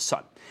close to the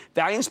sun.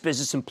 Valiant's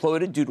business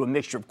imploded due to a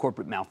mixture of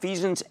corporate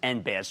malfeasance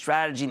and bad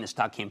strategy, and the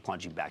stock came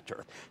plunging back to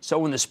earth.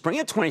 So in the spring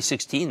of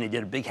 2016, they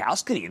did a big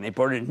house cleaning, and they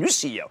brought in a new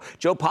CEO,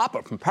 Joe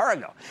Papa from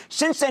Perrigo.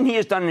 Since then, he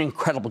has done an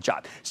incredible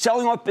job,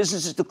 selling off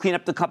businesses to clean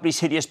up the company's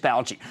hideous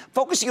balance sheet,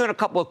 focusing on a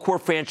couple of core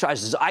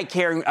franchises, eye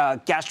care,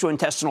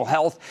 gastrointestinal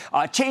health,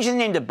 changing the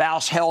name to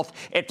Bausch Health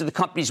after the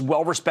company's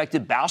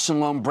well-respected Bausch &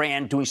 Lomb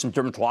brand, doing some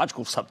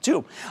dermatological stuff,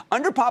 too.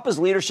 Under Papa's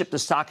leadership, the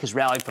stock has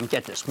rallied from,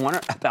 get this,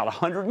 about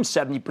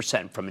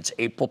 170% from its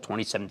April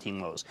 2017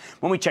 lows.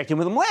 When we checked in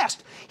with him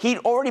last, he'd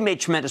already made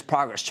tremendous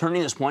progress,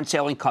 turning this one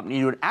selling company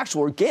into an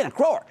actual organic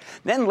grower.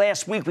 Then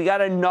last week, we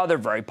got another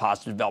very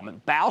positive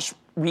development. Bausch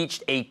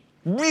reached a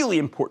really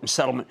important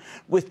settlement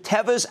with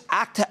Teva's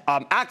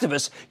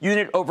activist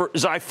unit over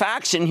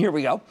Xifaxan. Here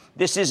we go.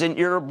 This is an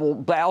irritable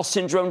bowel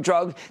syndrome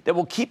drug that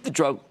will keep the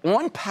drug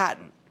on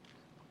patent.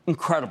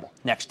 Incredible.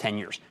 Next 10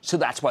 years. So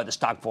that's why the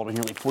stock folded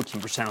nearly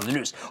 14% on the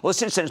news. Well, the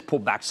citizens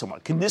pulled back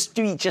somewhat. Can this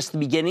be just the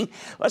beginning?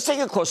 Let's take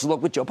a closer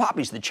look with Joe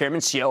Poppy, the chairman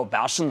and CEO of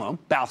Bausch & Lomb,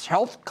 Bausch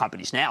Health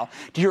Companies now,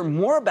 to hear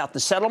more about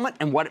the settlement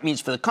and what it means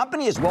for the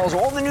company as well as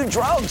all the new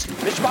drugs.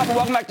 Mr. Poppy,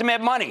 welcome back to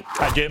Mad Money.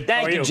 Hi, Jim.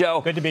 Thank you, Joe.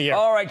 Good to be here.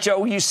 All right,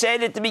 Joe, you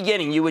said at the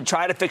beginning you would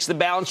try to fix the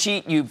balance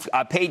sheet. You've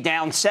paid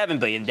down $7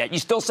 billion in debt. You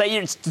still say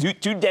it's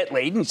too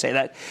debt-laden. You say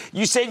that.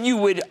 You said you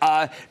would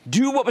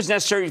do what was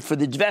necessary for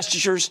the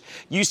divestitures.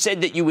 You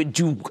said that you would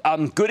do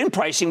good in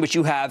pricing, which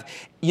you have.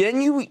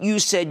 Then you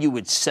said you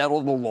would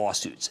settle the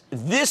lawsuits.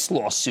 This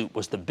lawsuit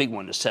was the big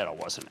one to settle,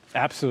 wasn't it?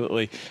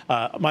 Absolutely.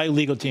 My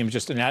legal team has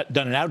just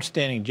done an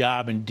outstanding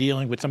job in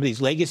dealing with some of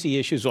these legacy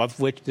issues, of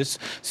which this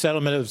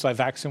settlement of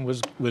Xifaxan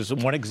was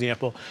one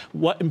example.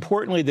 What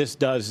importantly this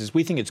does is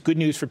we think it's good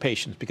news for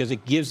patients because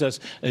it gives us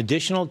an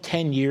additional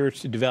 10 years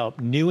to develop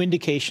new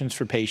indications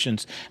for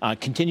patients,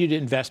 continue to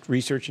invest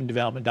research and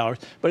development dollars.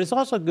 But it's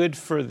also good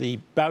for the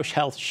Bausch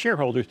Health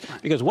shareholders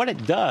because what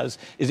it does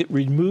is it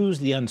removes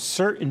the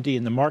uncertainty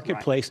in the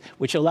marketplace,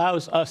 which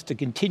allows us to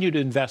continue to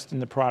invest in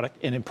the product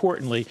and,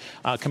 importantly,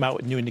 come out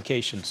with new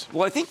indications.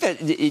 Well, I think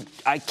that you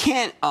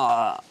can't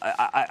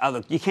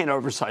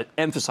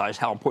emphasize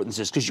how important this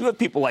is because you have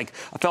people like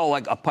a fellow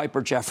like a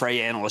Piper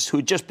Jaffray analyst who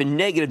had just been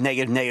negative.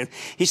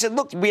 He said,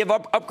 look, we have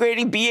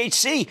upgrading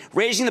BHC,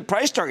 raising the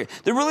price target.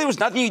 There really was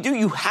nothing you do.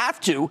 You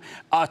have to.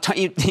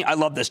 I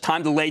love this.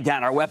 Time to lay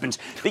down our weapons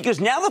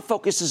because now the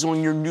focus is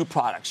on your new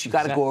products. You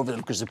got to go over them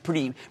because they're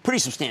pretty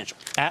substantial.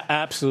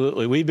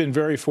 Absolutely. We've been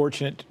very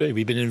fortunate.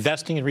 We've been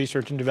investing in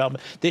research and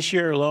development. This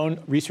year alone,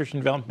 research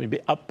and development will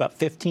be up about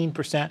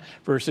 15%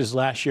 versus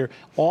last year,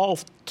 all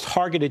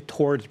targeted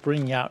towards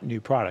bringing out new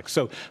products.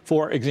 So,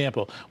 for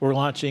example, we're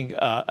launching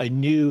a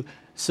new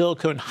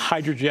silicone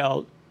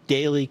hydrogel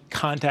daily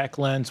contact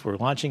lens. We're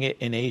launching it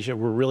in Asia.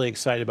 We're really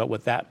excited about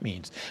what that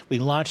means. We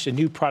launched a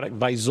new product,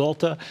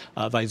 Vyzulta.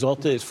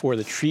 Vyzulta is for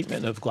the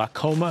treatment of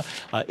glaucoma,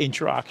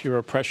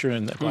 intraocular pressure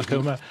in the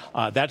glaucoma.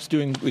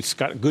 It's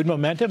got good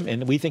momentum,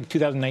 and we think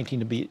 2019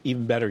 to be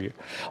even better year.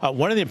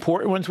 One of the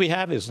important ones we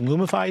have is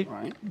Lumify.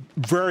 Right.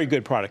 Very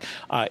good product.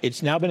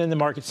 It's now been in the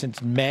market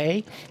since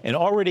May, and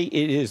already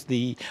it is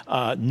the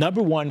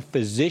 #1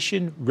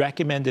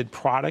 physician-recommended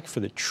product for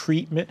the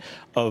treatment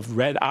of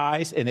red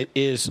eyes, and it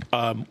is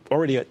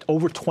already at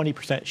over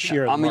 20%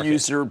 share of the market. I'm a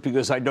user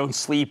because I don't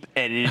sleep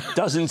and it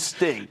doesn't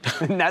stink,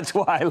 and that's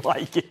why I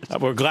like it.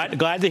 We're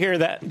glad to hear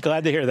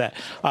that.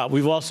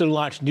 We've also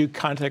launched new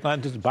contact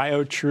lenses,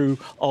 BioTrue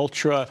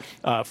Ultra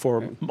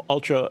for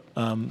ultra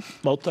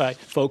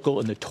multifocal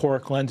and the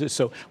toric lenses.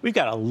 So we've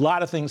got a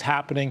lot of things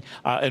happening,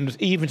 and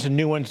even some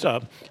new ones.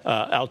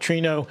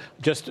 Altrino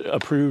just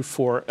approved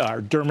for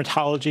our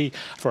dermatology,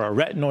 for our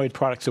retinoid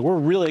products. So we're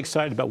really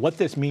excited about what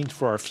this means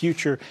for our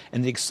future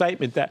and the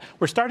excitement that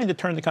we're starting to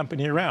turn the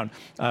company around.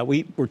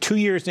 We're 2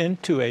 years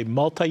into a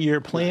multi-year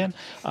plan,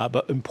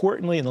 but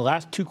importantly, in the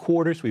last 2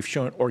 quarters, we've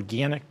shown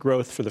organic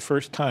growth for the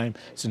first time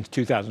since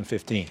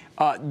 2015.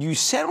 You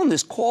said on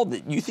this call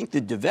that you think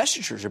the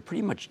divestitures are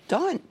pretty much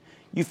done.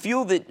 You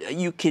feel that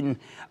you can,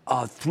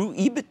 through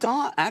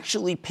EBITDA,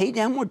 actually pay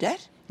down more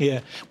debt?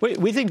 Yeah.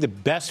 We think the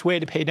best way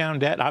to pay down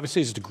debt,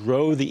 obviously, is to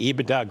grow the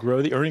EBITDA,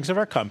 grow the earnings of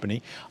our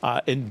company.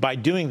 And by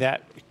doing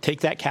that,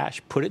 take that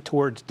cash, put it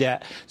towards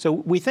debt. So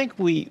we think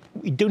we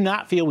do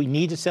not feel we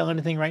need to sell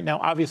anything right now.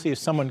 Obviously, if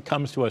someone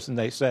comes to us and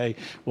they say,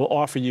 we'll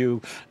offer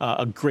you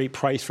a great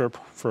price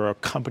for a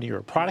company or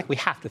a product, we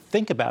have to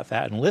think about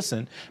that and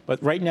listen.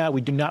 But right now,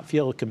 we do not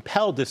feel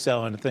compelled to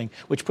sell anything,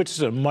 which puts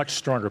us in a much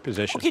stronger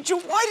position. Okay, Joe,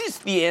 why does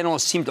the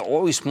analysts seem to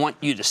always want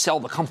you to sell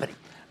the company?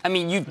 I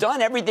mean, you've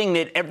done everything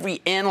that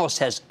every analyst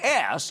has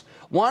asked.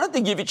 Why don't they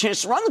give you a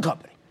chance to run the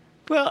company?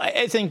 Well,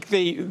 I think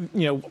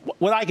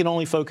what I can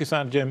only focus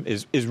on, Jim,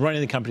 is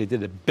running the company to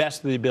the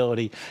best of the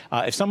ability.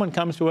 If someone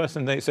comes to us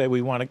and they say,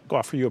 we want to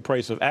offer you a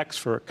price of X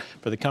for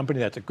the company,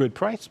 that's a good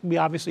price, we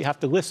obviously have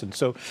to listen.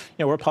 So,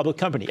 we're a public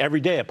company.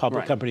 Every day a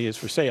public company is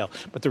for sale.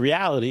 But the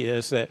reality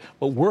is that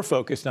what we're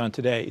focused on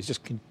today is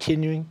just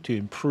continuing to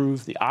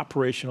improve the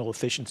operational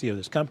efficiency of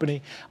this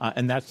company,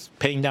 and that's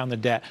paying down the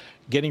debt,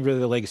 getting rid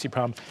of the legacy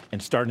problems,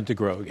 and starting to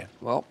grow again.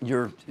 Well,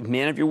 you're a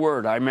man of your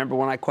word. I remember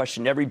when I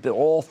questioned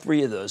all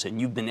 3 of those,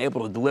 and you've been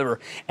able to deliver,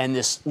 and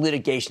this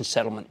litigation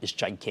settlement is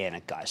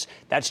gigantic, guys.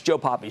 That's Joe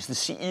Poppy, the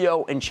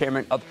CEO and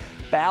chairman of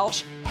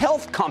Bausch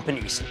Health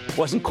Companies.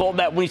 Wasn't called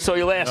that when we saw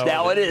you last.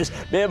 Now it is.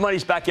 Mad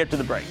Money's back after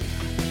the break.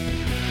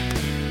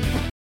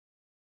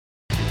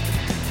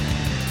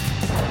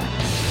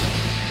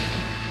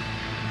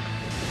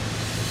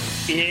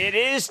 It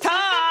is time.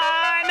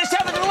 It's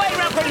time for the late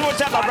round question. What's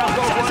up, my brother?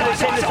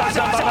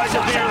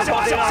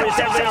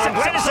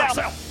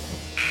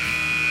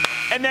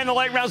 And then the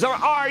late rounds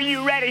are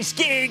you ready?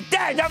 Ski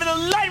dang. Time for the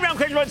late round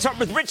question. Let's start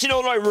with Rich in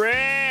Illinois.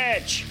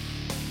 Rich.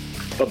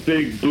 A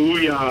big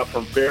booyah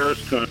from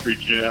Bears country,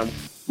 Jim.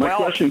 My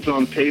question's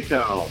on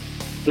PayPal.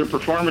 Their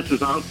performance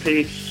has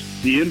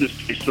outpaced the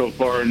industry so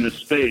far in this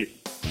space.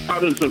 How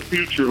does the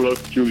future look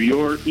through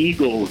your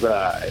eagle's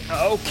eye?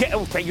 Okay.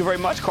 Well, thank you very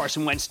much,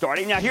 Carson Wentz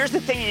starting. Now, here's the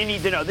thing you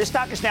need to know. This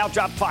stock has now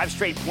dropped 5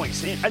 straight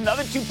points.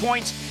 Another 2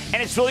 points,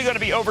 and it's really going to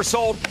be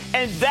oversold.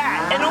 And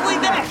that, and only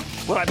that,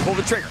 will I pull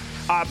the trigger.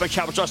 But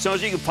Chapel Trust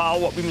knows you can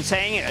follow what we've been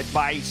saying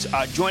by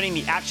joining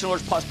the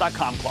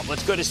ActionAlertsPlus.com club.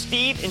 Let's go to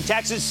Steve in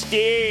Texas.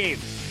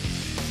 Steve.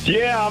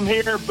 Yeah, I'm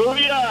here.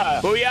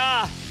 Booyah.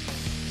 Booyah.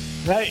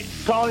 Hey,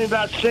 calling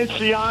about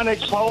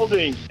Senseonics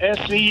Holdings,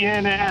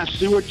 SENS.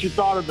 See what you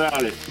thought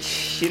about it.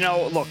 You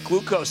know, look,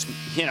 glucose,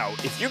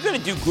 if you're going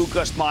to do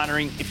glucose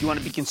monitoring, if you want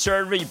to be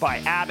conservative, you buy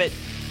Abbott.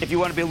 If you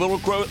want to be a little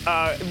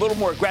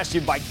more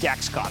aggressive, you buy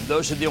Dexcom.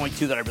 Those are the only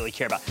two that I really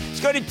care about. Let's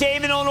go to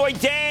Dave in Illinois.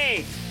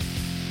 Dave.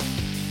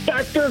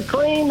 Dr.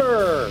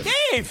 Cramer.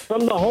 Dave.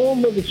 From the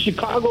home of the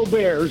Chicago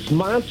Bears,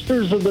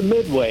 monsters of the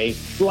Midway,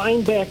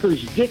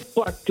 linebackers Dick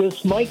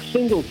Butkus, Mike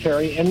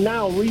Singletary, and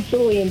now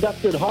recently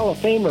inducted Hall of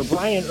Famer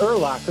Brian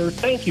Urlacher.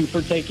 Thank you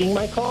for taking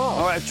my call.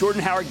 All right,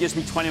 Jordan Howard gives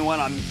me 21.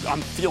 I'm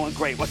feeling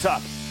great. What's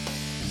up?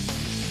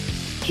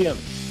 Jim,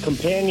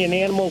 companion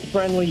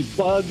animal-friendly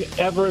bug,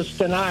 Everest,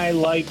 and I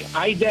like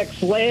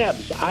IDEX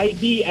Labs,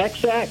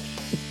 IDXX.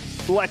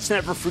 Let's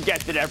never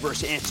forget that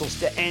Everest answers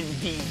to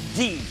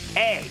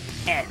NVDA.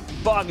 And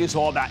bug is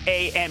all about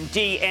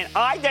AMD. And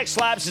IDEX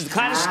Labs is the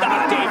kind of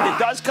stock, Dave, that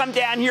does come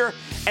down here.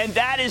 And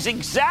that is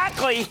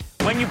exactly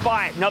when you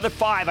buy it. Another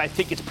 5. I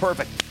think it's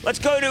perfect. Let's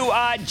go to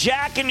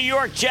Jack in New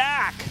York.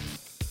 Jack.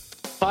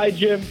 Hi,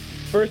 Jim.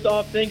 First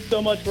off, thanks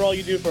so much for all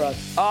you do for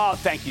us. Oh,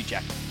 thank you,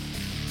 Jack.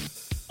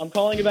 I'm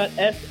calling about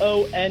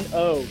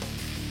SONO.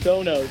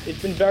 Sonos.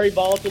 It's been very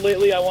volatile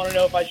lately. I want to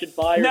know if I should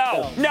buy or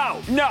sell. No.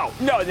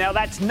 Now,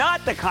 that's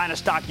not the kind of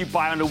stock you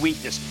buy on a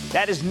weakness.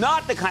 That is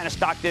not the kind of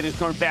stock that is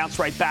going to bounce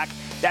right back.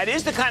 That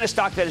is the kind of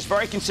stock that is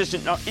very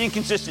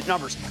inconsistent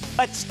numbers.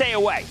 Let's stay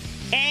away.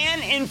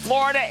 Ann in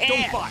Florida.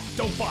 Ann.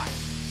 Don't buy.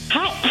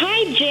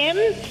 Hi, Jim.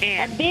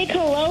 Ann. A big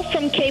hello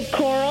from Cape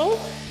Coral.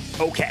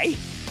 Okay.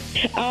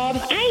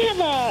 I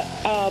have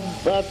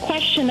a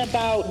question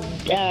about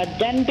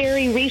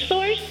Denbury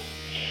Resource.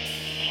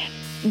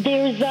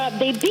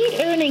 They beat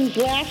earnings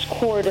last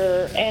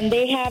quarter, and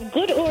they have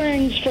good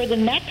earnings for the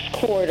next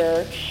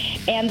quarter,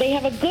 and they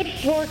have a good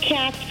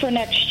forecast for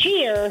next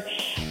year.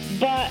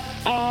 But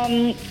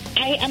I'm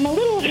a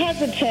little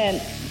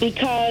hesitant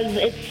because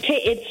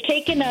it's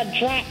taken a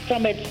drop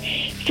from its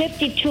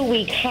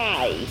 52-week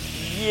high.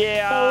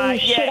 Yeah, so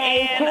should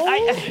I hold?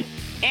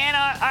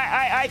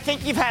 I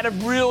think you've had a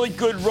really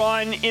good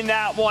run in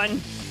that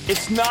one.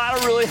 It's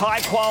not a really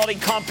high-quality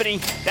company.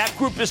 That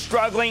group is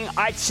struggling.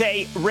 I'd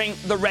say ring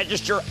the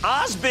register.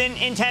 Osborne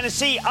in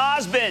Tennessee.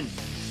 Osborne.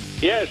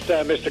 Yes,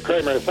 Mr.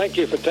 Cramer, thank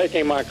you for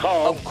taking my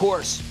call. Of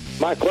course.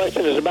 My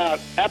question is about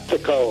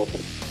Aptico.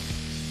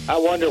 I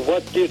wonder,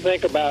 what do you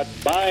think about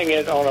buying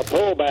it on a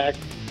pullback?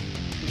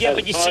 Yeah,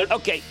 but you see,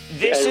 okay,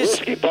 this is a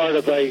risky part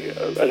of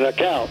an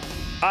account.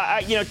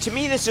 To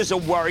me, this is a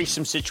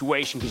worrisome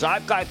situation because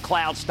I've got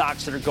cloud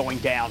stocks that are going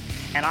down,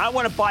 and I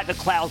want to buy the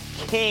cloud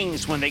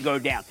kings when they go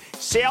down.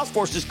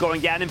 Salesforce is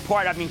going down in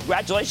part. I mean,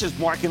 congratulations,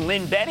 Mark and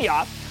Lynn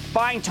Benioff.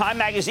 Buying Time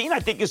Magazine, I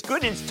think, is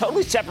good, and it's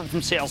totally separate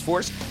from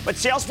Salesforce. But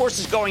Salesforce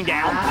is going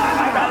down.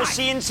 I'd rather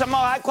see in some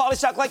high-quality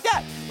stock like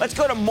that. Let's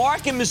go to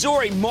Mark in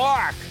Missouri.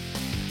 Mark.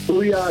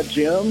 Booyah,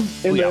 Jim.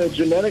 In the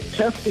genetic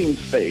testing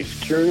space,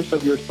 curious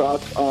of your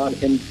thoughts on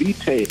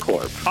Invitae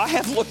Corp. I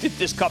have looked at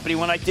this company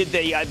when I did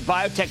the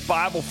Biotech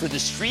Bible for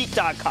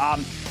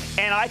TheStreet.com,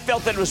 and I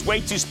felt that it was way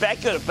too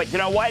speculative. But you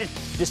know what?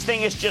 This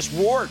thing is just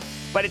roared.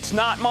 But it's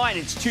not mine.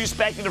 It's too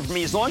speculative for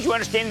me. As long as you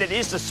understand that it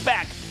is a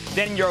spec,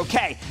 then you're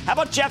okay. How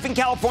about Jeff in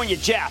California?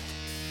 Jeff.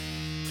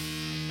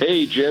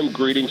 Hey, Jim.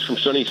 Greetings from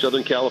sunny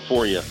Southern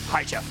California.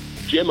 Hi, Jeff.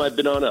 Jim, I've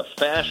been on a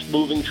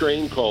fast-moving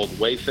train called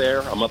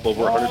Wayfair. I'm up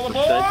over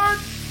 100%.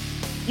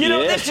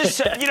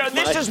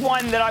 This is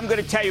one that I'm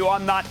going to tell you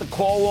I'm not the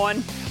call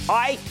on.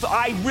 I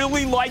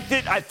really liked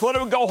it. I thought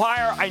it would go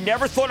higher. I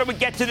never thought it would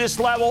get to this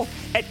level.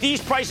 At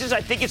these prices, I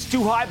think it's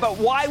too high. But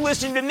why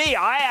listen to me?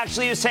 I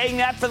actually was saying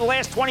that for the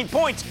last 20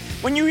 points.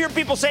 When you hear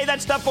people say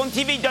that stuff on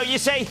TV, don't you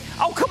say,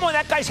 oh, come on,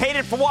 that guy's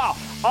hated for a while.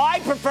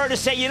 I prefer to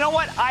say, you know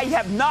what? I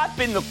have not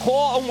been the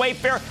call on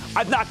Wayfair.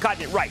 I've not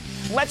gotten it right.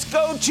 Let's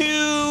go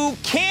to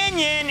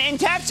Canyon in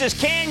Texas.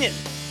 Canyon.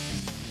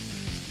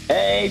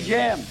 Hey,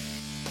 Jim.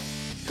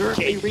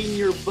 Currently reading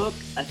your book,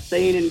 A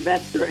Sane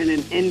Investor in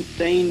an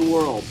Insane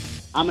World.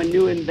 I'm a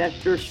new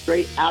investor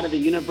straight out of the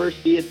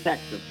University of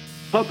Texas.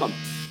 Hook 'em.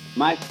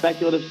 My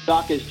speculative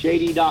stock is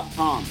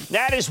JD.com.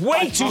 That is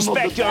way too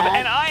speculative,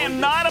 and I am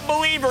not a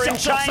believer in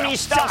Chinese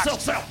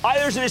stocks.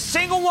 There's a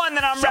single one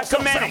that I'm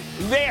recommending.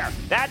 There,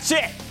 that's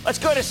it. Let's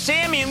go to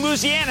Sammy in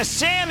Louisiana.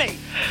 Sammy.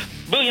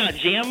 Booyah,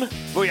 Jim.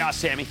 Booyah,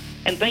 Sammy.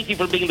 And thank you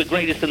for being the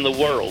greatest in the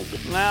world.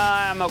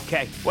 I'm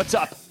okay. What's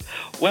up?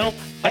 Well,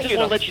 I just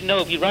want to let you know,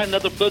 if you write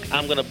another book,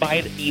 I'm going to buy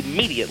it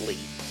immediately.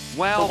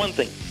 Well, for one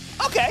thing.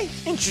 Okay,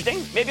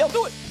 interesting. Maybe I'll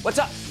do it. What's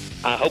up?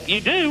 I hope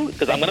you do,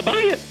 because I'm going to buy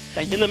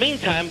it. In the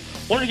meantime,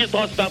 what are your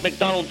thoughts about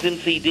McDonald's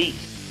NCD?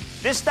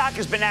 This stock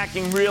has been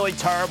acting really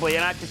terribly,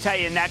 and I have to tell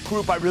you, in that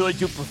group, I really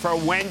do prefer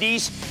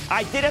Wendy's.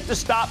 I did have to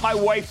stop my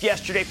wife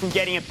yesterday from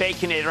getting a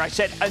Baconator. I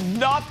said,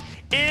 enough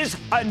is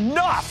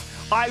enough.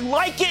 I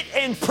like it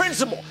in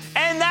principle.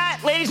 And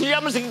that, ladies and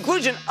gentlemen, is the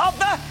conclusion of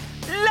the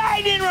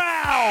Lightning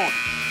Round.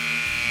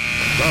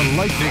 The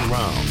Lightning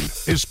Round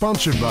is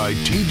sponsored by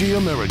TD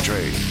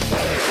Ameritrade.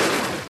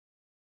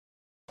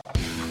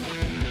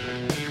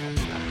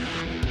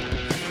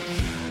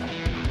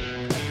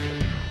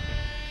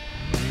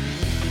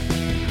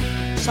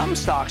 Some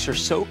stocks are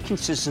so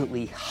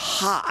consistently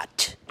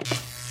hot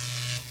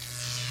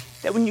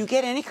that when you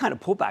get any kind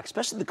of pullback,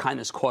 especially the kind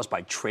that's caused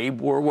by trade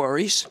war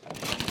worries,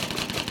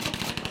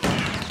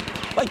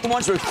 like the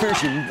ones we're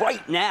experiencing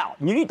right now,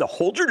 you need to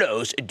hold your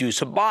nose and do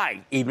some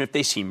buying, even if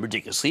they seem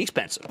ridiculously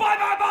expensive. Buy,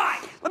 buy,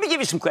 buy! Let me give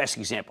you some classic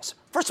examples.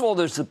 First of all,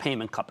 there's the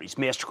payment companies,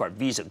 MasterCard,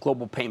 Visa,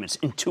 Global Payments,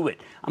 Intuit.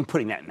 I'm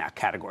putting that in that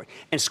category.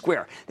 And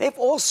Square. They've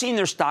all seen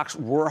their stocks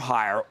roar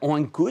higher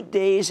on good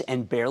days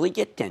and barely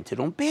get dented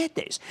on bad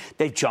days.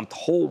 They've jumped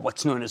whole,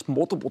 what's known as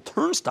multiple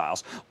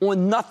turnstiles,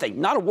 on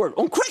nothing, not a word,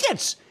 on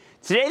crickets.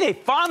 Today, they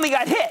finally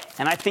got hit,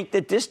 and I think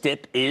that this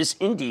dip is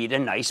indeed a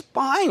nice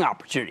buying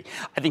opportunity.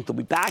 I think they'll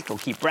be back. They'll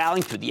keep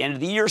rallying through the end of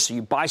the year, so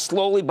you buy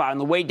slowly, buy on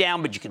the way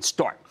down, but you can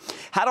start.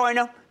 How do I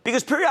know?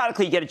 Because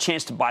periodically you get a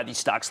chance to buy these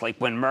stocks, like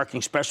when American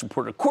Express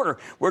reported a quarter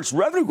where its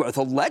revenue growth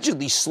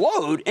allegedly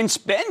slowed and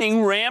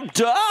spending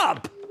ramped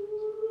up.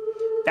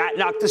 That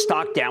knocked the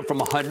stock down from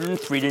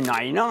 103 to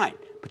 99.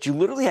 But you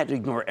literally had to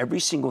ignore every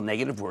single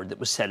negative word that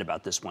was said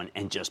about this one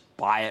and just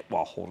buy it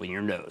while holding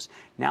your nose.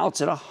 Now it's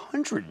at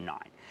 109.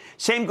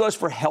 Same goes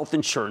for health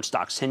insurance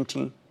stocks.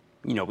 Centene,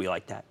 you know we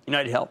like that.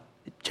 United Health,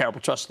 terrible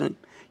trust in it.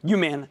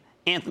 Humana,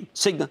 Anthem,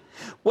 Cigna.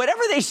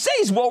 Whatever they say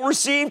is well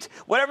received.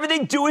 Whatever they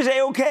do is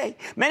A-OK.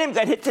 Many of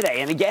them got hit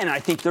today. And again, I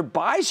think they're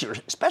buys here,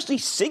 especially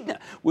Cigna,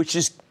 which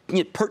is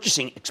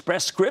purchasing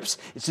Express Scripts.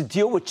 It's a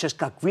deal which just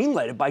got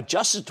greenlighted by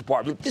Justice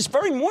Department this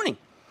very morning.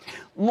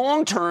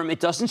 Long term, it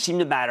doesn't seem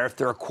to matter if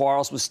there are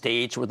quarrels with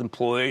states or with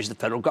employers, the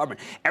federal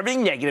government.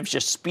 Everything negative is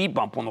just a speed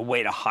bump on the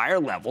way to higher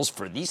levels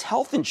for these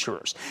health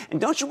insurers.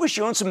 And don't you wish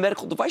you owned some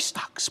medical device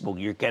stocks? Well,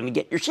 you're going to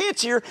get your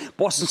chance here.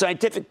 Boston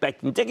Scientific,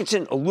 Becton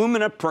Dickinson,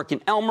 Illumina,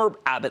 PerkinElmer,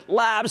 Abbott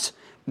Labs,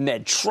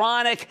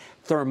 Medtronic,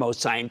 Thermo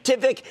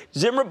Scientific,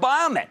 Zimmer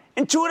Biomet,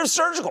 Intuitive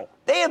Surgical.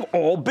 They have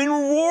all been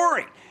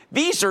roaring.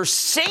 These are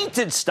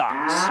sainted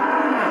stocks.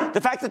 The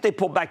fact that they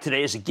pulled back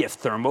today is a gift.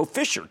 Thermo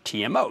Fisher,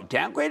 TMO,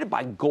 downgraded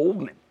by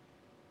Goldman.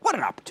 What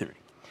an opportunity.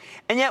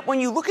 And yet,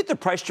 when you look at the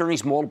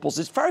price-to-earnings multiples,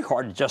 it's very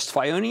hard to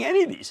justify owning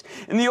any of these.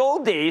 In the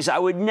old days, I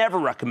would never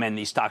recommend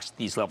these stocks at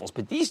these levels.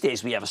 But these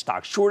days, we have a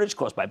stock shortage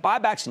caused by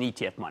buybacks and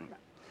ETF money.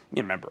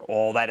 You remember,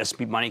 all that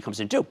S&P money comes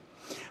in, too.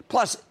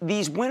 Plus,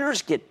 these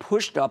winners get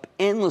pushed up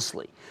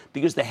endlessly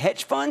because the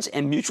hedge funds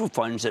and mutual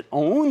funds that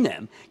own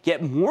them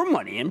get more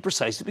money in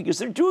precisely because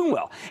they're doing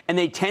well. And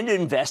they tend to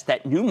invest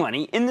that new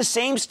money in the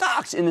same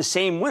stocks, in the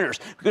same winners.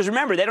 Because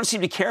remember, they don't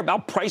seem to care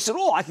about price at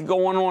all. I could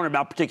go on and on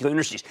about particular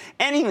industries.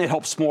 Anything that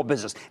helps small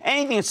business,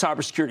 anything in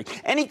cybersecurity,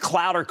 any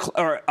cloud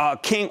or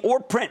king or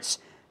prince.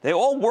 They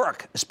all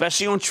work,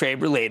 especially on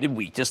trade-related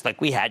weakness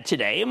like we had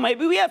today and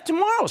maybe we have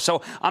tomorrow.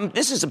 So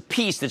this is a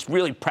piece that's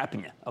really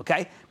prepping you,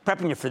 okay?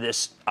 Prepping you for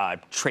this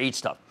trade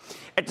stuff.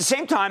 At the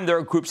same time, there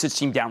are groups that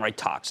seem downright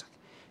toxic.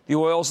 The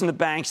oils and the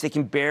banks, they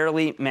can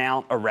barely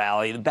mount a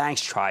rally. The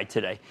banks tried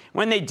today.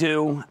 When they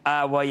do,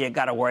 well, you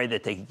got to worry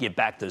that they could give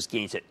back those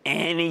gains at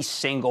any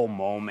single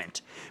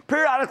moment.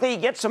 Periodically, you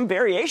get some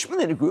variation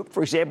within a group.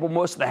 For example,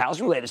 most of the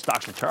housing-related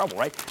stocks are terrible,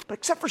 right? But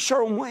except for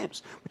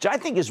Sherwin-Williams, which I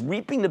think is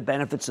reaping the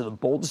benefits of the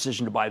bold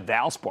decision to buy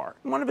Valspar,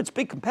 one of its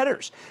big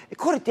competitors. It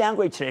caught a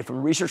downgrade today from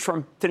a research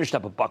firm, finished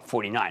up at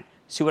 $1.49.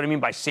 See what I mean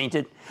by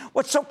sainted?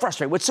 What's so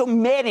frustrating, what's so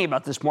maddening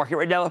about this market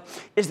right now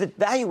is that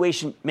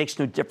valuation makes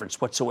no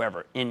difference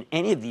whatsoever in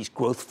any of these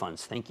growth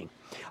funds thinking.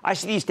 I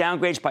see these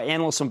downgrades by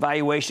analysts on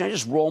valuation. I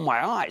just roll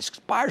my eyes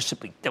because buyers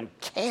simply don't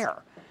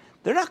care.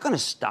 They're not going to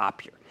stop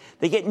here.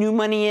 They get new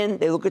money in,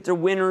 they look at their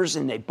winners,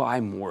 and they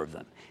buy more of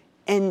them.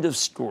 End of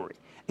story.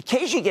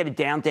 Occasionally you get a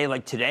down day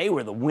like today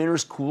where the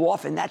winners cool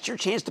off, and that's your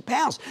chance to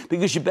pounce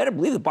because you better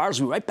believe the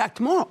buyers will be right back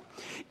tomorrow.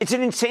 It's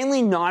an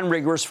insanely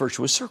non-rigorous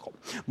virtuous circle.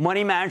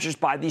 Money managers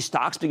buy these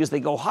stocks because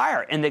they go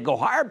higher, and they go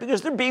higher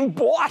because they're being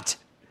bought.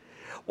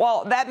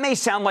 While that may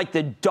sound like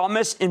the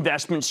dumbest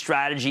investment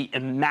strategy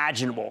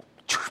imaginable,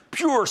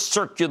 pure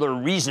circular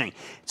reasoning,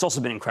 it's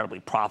also been incredibly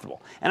profitable.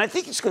 And I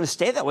think it's going to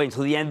stay that way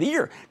until the end of the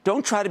year.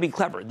 Don't try to be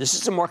clever. This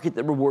is a market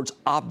that rewards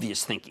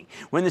obvious thinking.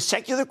 When the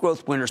secular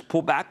growth winners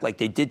pull back like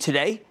they did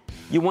today,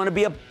 you want to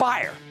be a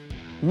buyer,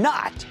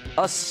 not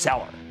a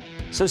seller.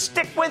 So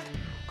stick with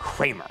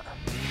Cramer.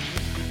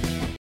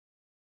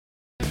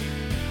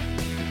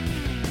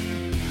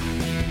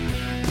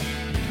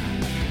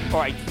 All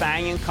right,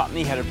 Fang &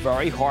 Company had a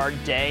very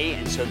hard day,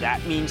 and so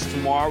that means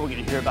tomorrow we're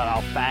going to hear about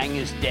how Fang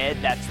is dead.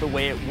 That's the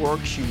way it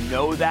works. You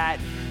know that.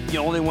 The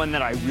only one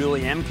that I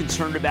really am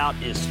concerned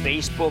about is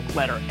Facebook,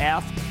 letter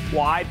F.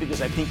 Why?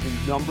 Because I think the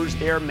numbers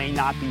there may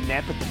not be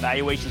met, but the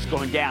valuation is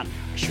going down.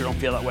 I sure don't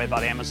feel that way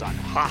about Amazon.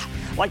 Ha!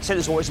 Like I said,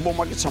 there's always a bull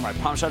market somewhere. I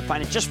promise I'll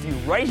find it just for you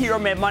right here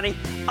on Mad Money.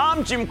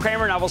 I'm Jim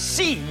Cramer, and I will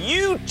see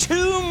you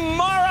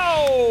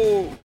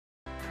tomorrow.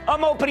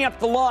 I'm opening up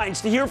the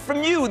lines to hear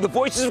from you, the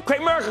voices of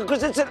Cramerica,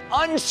 because it's an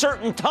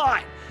uncertain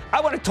time.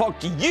 I want to talk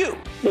to you.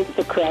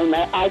 Mr.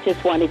 Cramer, I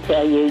just want to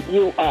tell you,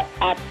 you are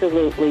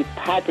absolutely,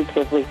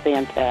 positively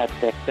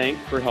fantastic. Thanks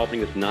for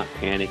helping us not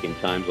panic in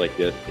times like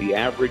this. The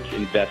average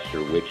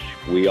investor, which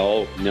we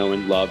all know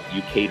and love,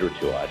 you cater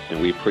to us,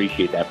 and we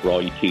appreciate that for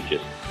all you teach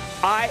us.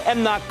 I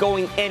am not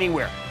going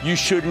anywhere. You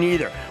shouldn't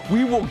either.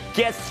 We will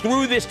get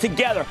through this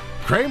together.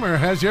 Cramer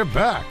has your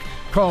back.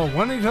 Call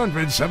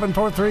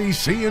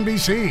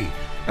 1-800-743-CNBC,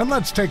 and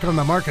let's take on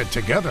the market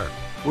together.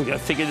 We're going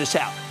to figure this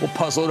out. We'll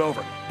puzzle it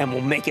over, and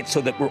we'll make it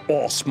so that we're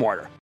all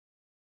smarter.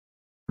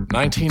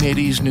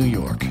 1980s New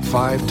York.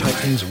 5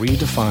 titans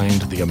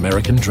redefined the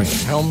American dream.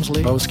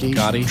 Helmsley, Boesky,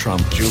 Gotti,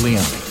 Trump,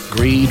 Giuliani.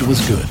 Greed was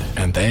good,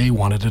 and they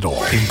wanted it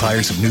all.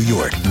 Empires of New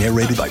York,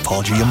 narrated by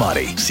Paul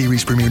Giamatti.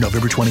 Series premiere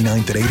November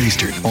 29th at 8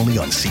 Eastern, only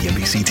on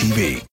CNBC TV.